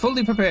mission so you're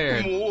fully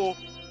prepared.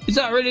 Is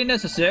that really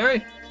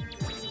necessary?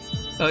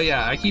 Oh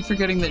yeah, I keep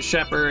forgetting that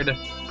Shepard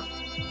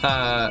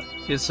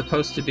is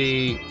supposed to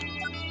be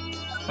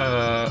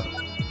a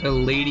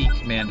lady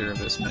commander of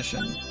this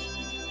mission.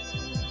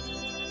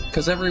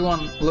 Because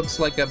everyone looks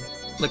like a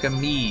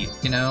me,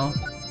 you know?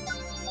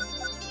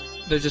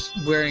 They're just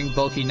wearing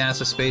bulky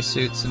NASA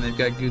spacesuits and they've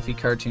got goofy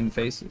cartoon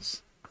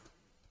faces.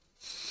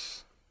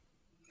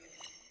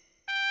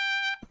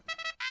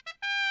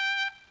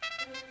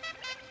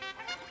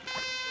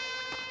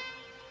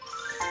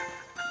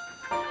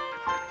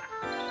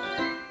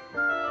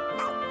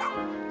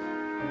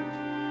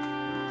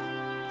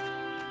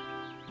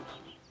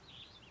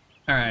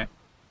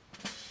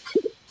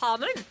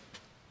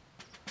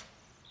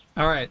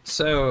 Alright,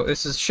 so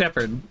this is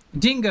Shepard.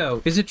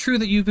 Dingo, is it true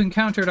that you've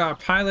encountered our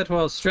pilot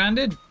while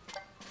stranded?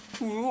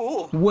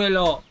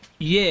 Well,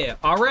 yeah,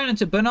 I ran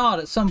into Bernard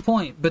at some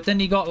point, but then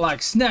he got,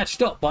 like,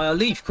 snatched up by a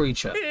leaf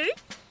creature.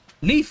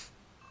 Leaf?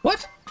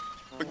 What?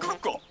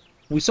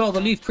 We saw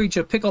the leaf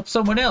creature pick up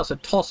someone else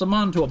and toss him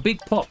onto a big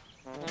pup.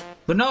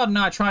 Bernard and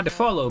I tried to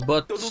follow,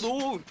 but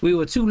we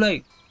were too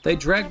late. They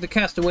dragged the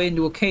castaway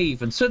into a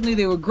cave, and suddenly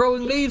they were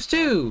growing leaves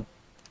too.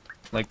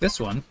 Like this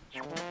one.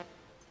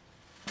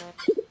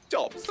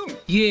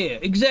 Yeah,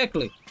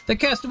 exactly. The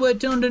castaway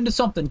turned into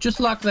something just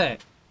like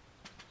that.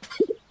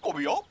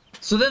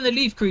 So then the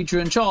leaf creature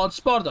in charge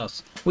spotted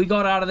us. We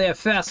got out of there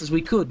fast as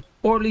we could,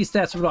 or at least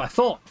that's what I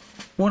thought.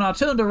 When I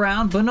turned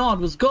around, Bernard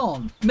was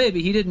gone.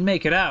 Maybe he didn't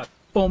make it out.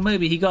 Or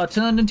maybe he got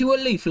turned into a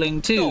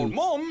leafling too.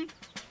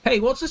 Hey,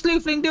 what's this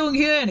leafling doing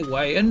here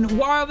anyway? And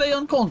why are they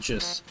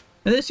unconscious?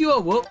 Is this your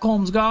work,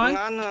 comms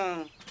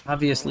guy?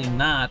 Obviously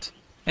not.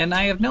 And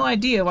I have no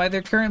idea why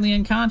they're currently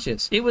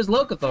unconscious. It was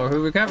Locathor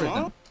who recovered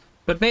them.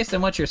 But based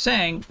on what you're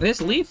saying,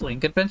 this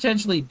leafling could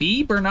potentially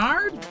be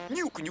Bernard?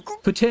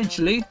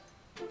 Potentially.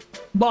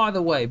 By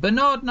the way,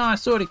 Bernard and I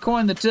sort of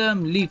coined the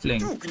term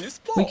leafling.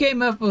 We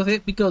came up with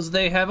it because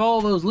they have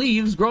all those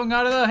leaves growing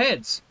out of their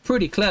heads.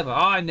 Pretty clever,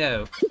 I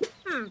know.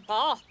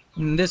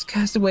 This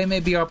castaway may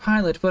be our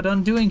pilot, but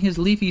undoing his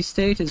leafy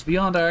state is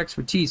beyond our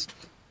expertise.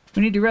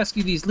 We need to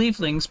rescue these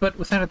leaflings, but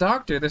without a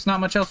doctor, there's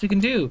not much else we can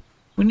do.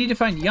 We need to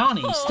find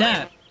Yanni,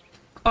 stat.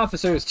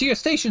 Officers, to your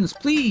stations,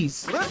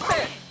 please!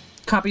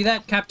 Copy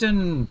that,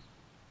 Captain!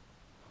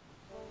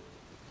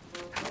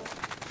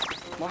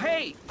 Well,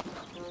 hey!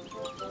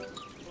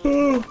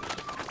 The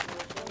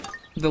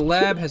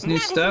lab has new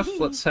stuff.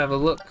 Let's have a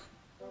look.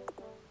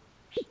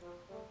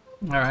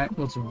 Alright,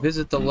 let's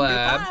visit the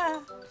lab.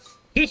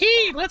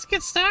 Hee, let's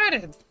get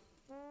started!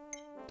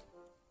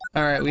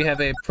 Alright, we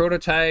have a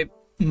prototype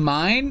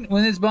mine.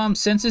 When this bomb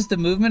senses the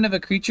movement of a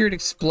creature, it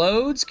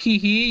explodes.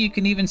 Kee-hee, you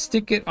can even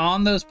stick it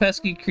on those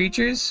pesky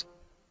creatures.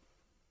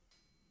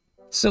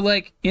 So,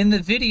 like, in the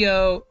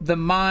video, the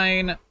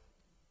mine...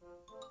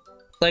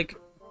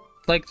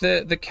 Like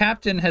the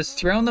captain has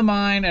thrown the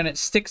mine and it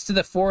sticks to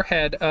the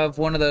forehead of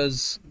one of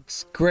those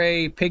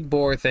gray pig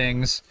boar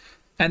things.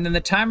 And then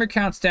the timer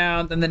counts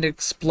down and then it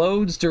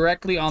explodes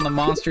directly on the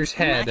monster's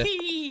head.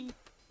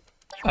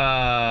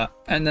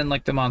 And then,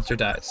 like, the monster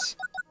dies.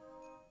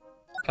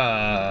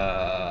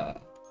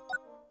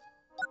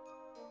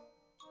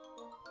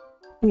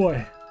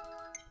 Boy.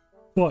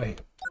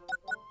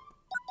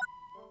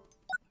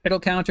 Idle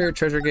counter,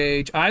 treasure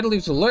gauge. Idle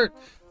leaves alert.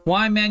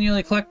 Why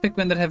manually collect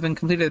Pikmin that have been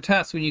completed the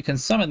task when you can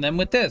summon them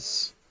with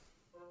this?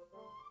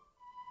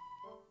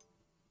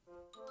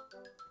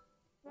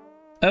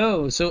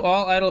 Oh, so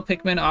all idle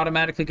Pikmin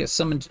automatically get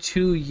summoned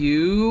to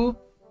you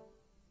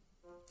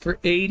for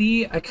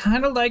 80. I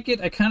kind of like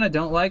it. I kind of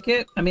don't like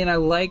it. I mean, I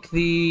like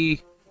the...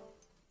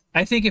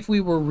 I think if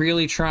we were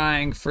really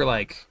trying for,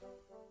 like,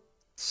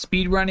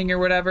 speed running or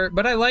whatever,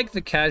 but I like the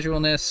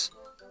casualness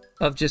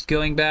of just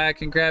going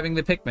back and grabbing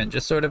the Pikmin.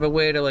 Just sort of a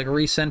way to, like,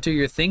 recenter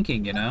your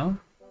thinking, you know?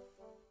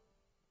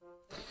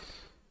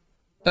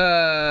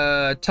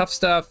 Tough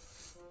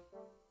stuff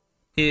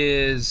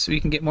is we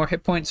can get more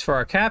hit points for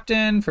our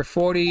captain for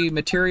 40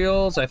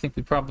 materials. I think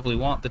we probably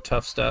want the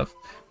tough stuff.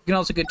 We can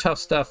also get tough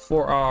stuff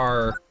for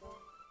our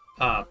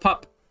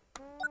pup.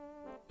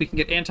 We can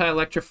get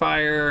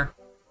anti-electrifier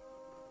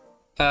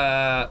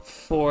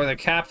for the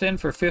captain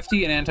for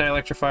 50 and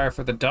anti-electrifier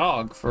for the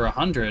dog for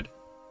 100.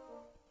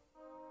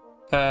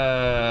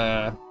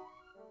 The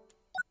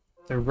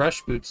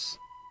rush boots.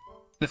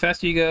 The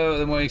faster you go,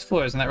 the more you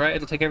explore. Isn't that right?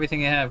 It'll take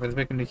everything you have for the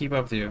Pikmin to keep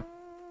up with you.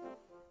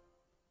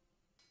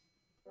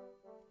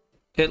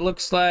 It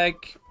looks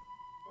like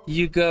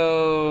you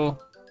go...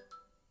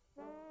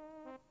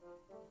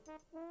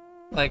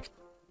 like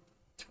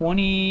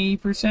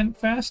 20%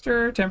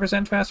 faster,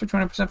 10% faster,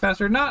 20%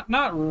 faster.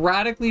 Not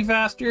radically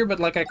faster, but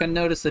like I can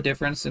notice the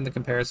difference in the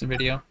comparison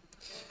video.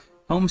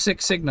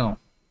 Homesick signal.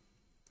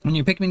 When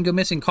your Pikmin go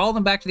missing, call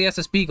them back to the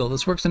SS Beagle.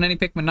 This works on any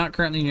Pikmin not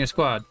currently in your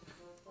squad.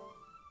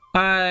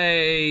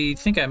 I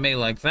think I may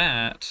like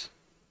that.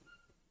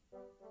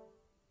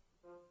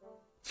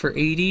 For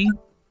 80,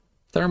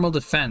 thermal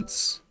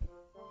defense.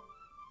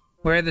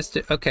 Where this...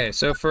 okay,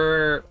 so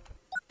for...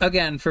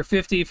 again, for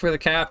 50 for the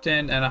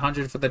captain and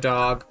 100 for the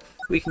dog,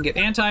 we can get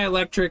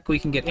anti-electric, we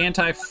can get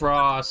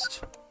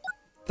anti-frost.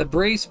 The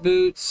brace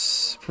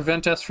boots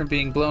prevent us from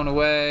being blown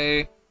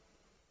away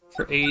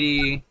for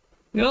 80.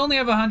 We only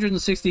have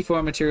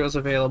 164 materials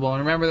available, and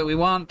remember that we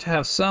want to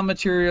have some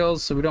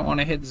materials, so we don't want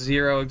to hit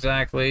 0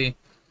 exactly.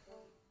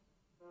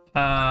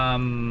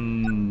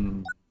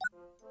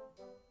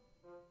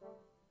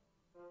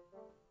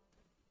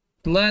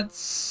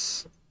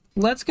 Let's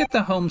get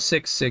the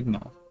homesick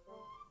signal.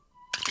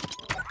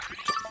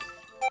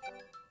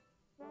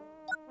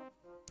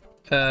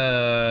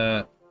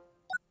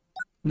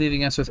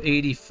 Leaving us with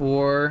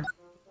 84.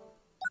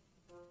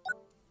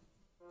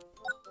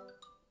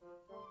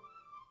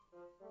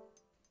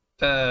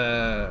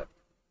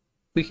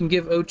 We can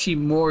give Ochi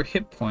more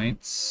hit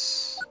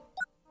points.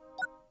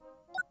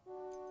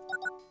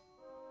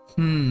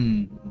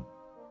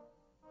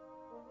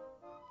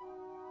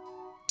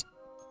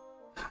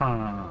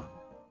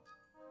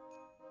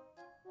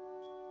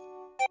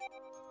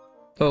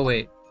 Oh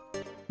wait,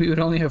 we would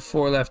only have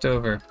 4 left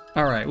over.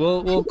 All right,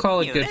 we'll call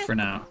it good for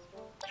now.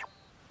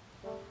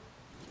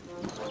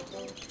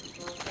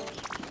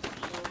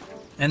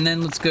 And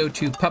then let's go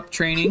to pup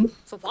training.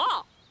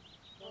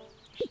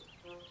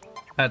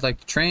 I'd like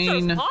to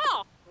train.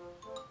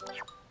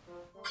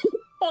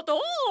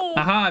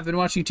 Aha, I've been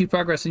watching you two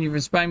progress and you've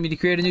inspired me to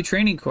create a new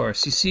training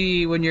course. You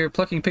see, when you're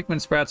plucking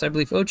Pikmin sprouts, I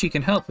believe Ochi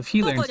can help if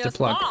he learns to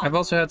pluck. I've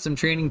also had some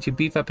training to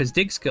beef up his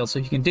dig skill so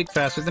he can dig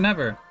faster than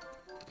ever.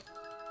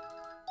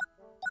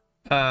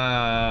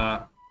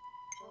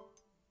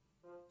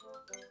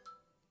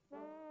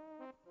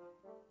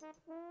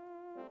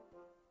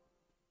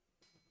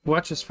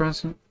 Watch this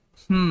present.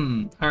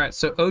 Alright,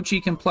 so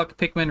Ochi can pluck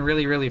Pikmin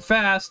really, really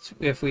fast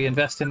if we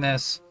invest in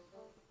this.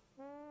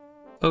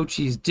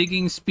 Ochi's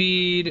digging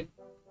speed.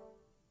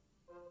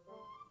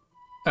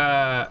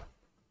 So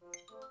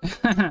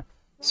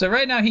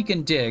right now he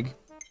can dig.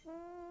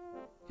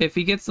 If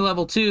he gets to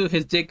level 2,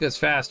 his dig goes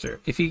faster.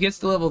 If he gets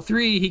to level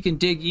 3, he can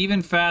dig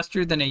even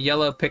faster than a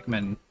yellow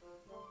Pikmin.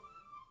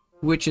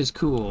 Which is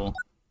cool.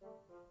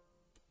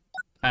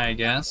 I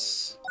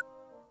guess.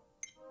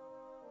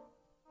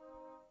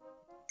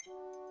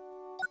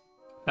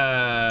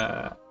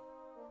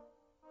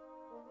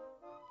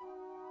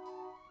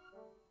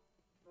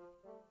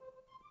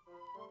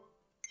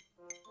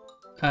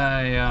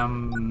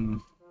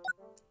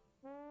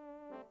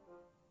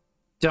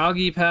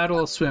 Doggy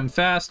paddle, swim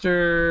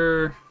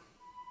faster.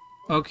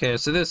 Okay,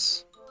 so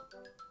this...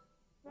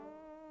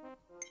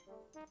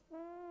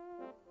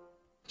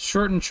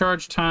 Shorten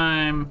charge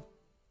time.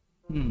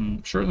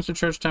 Shortens the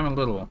charge time a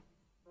little.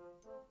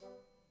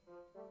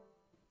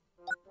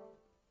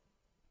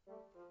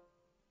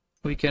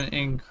 We can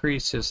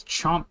increase his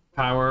chomp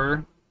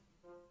power.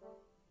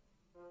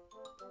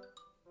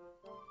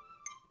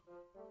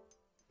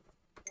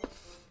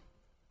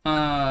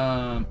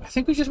 I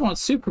think we just want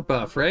super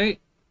buff, right?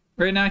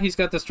 Right now he's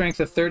got the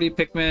strength of 30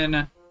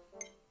 Pikmin.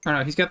 Or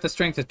no, he's got the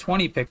strength of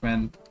 20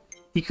 Pikmin.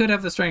 He could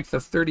have the strength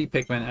of 30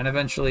 Pikmin and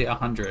eventually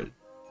 100.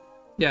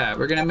 Yeah,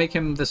 we're gonna make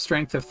him the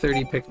strength of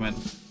 30 Pikmin.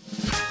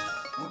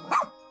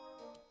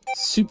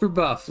 Super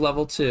buff,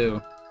 level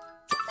 2.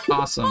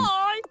 Awesome.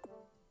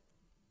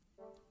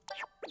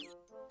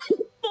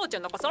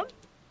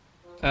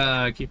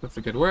 Keep up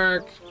the good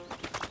work.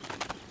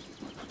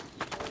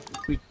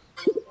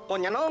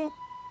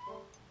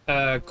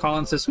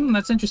 Colin says,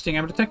 that's interesting.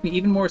 I'm detecting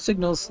even more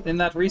signals in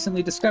that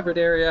recently discovered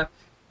area.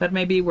 That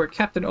may be where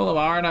Captain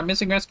Olimar and our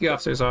missing rescue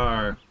officers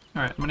are.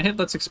 Alright, I'm gonna hit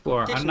Let's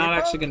Explore. I'm not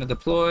actually gonna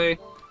deploy.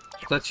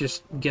 Let's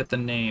just get the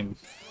name.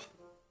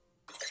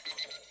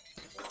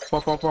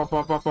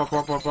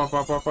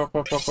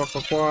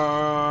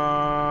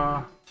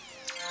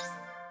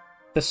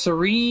 The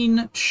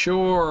Serene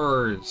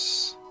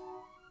Shores.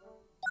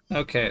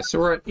 Okay, so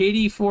we're at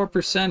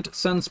 84%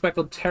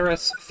 Sun-Speckled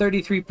Terrace,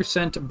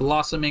 33%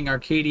 Blossoming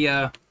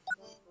Arcadia,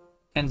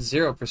 and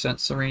 0%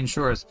 Serene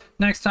Shores.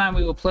 Next time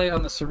we will play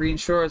on the Serene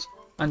Shores.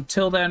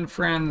 Until then,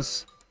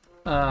 friends,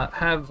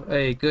 have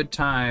a good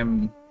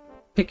time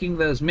picking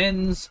those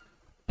mins,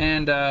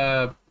 and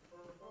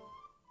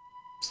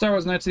Star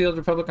Wars Knights of the Old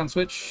Republic on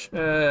Switch,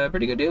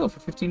 pretty good deal for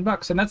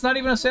 $15. And that's not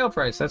even a sale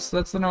price, that's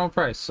the normal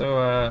price.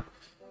 So,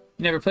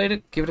 you never played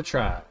it, give it a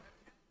try.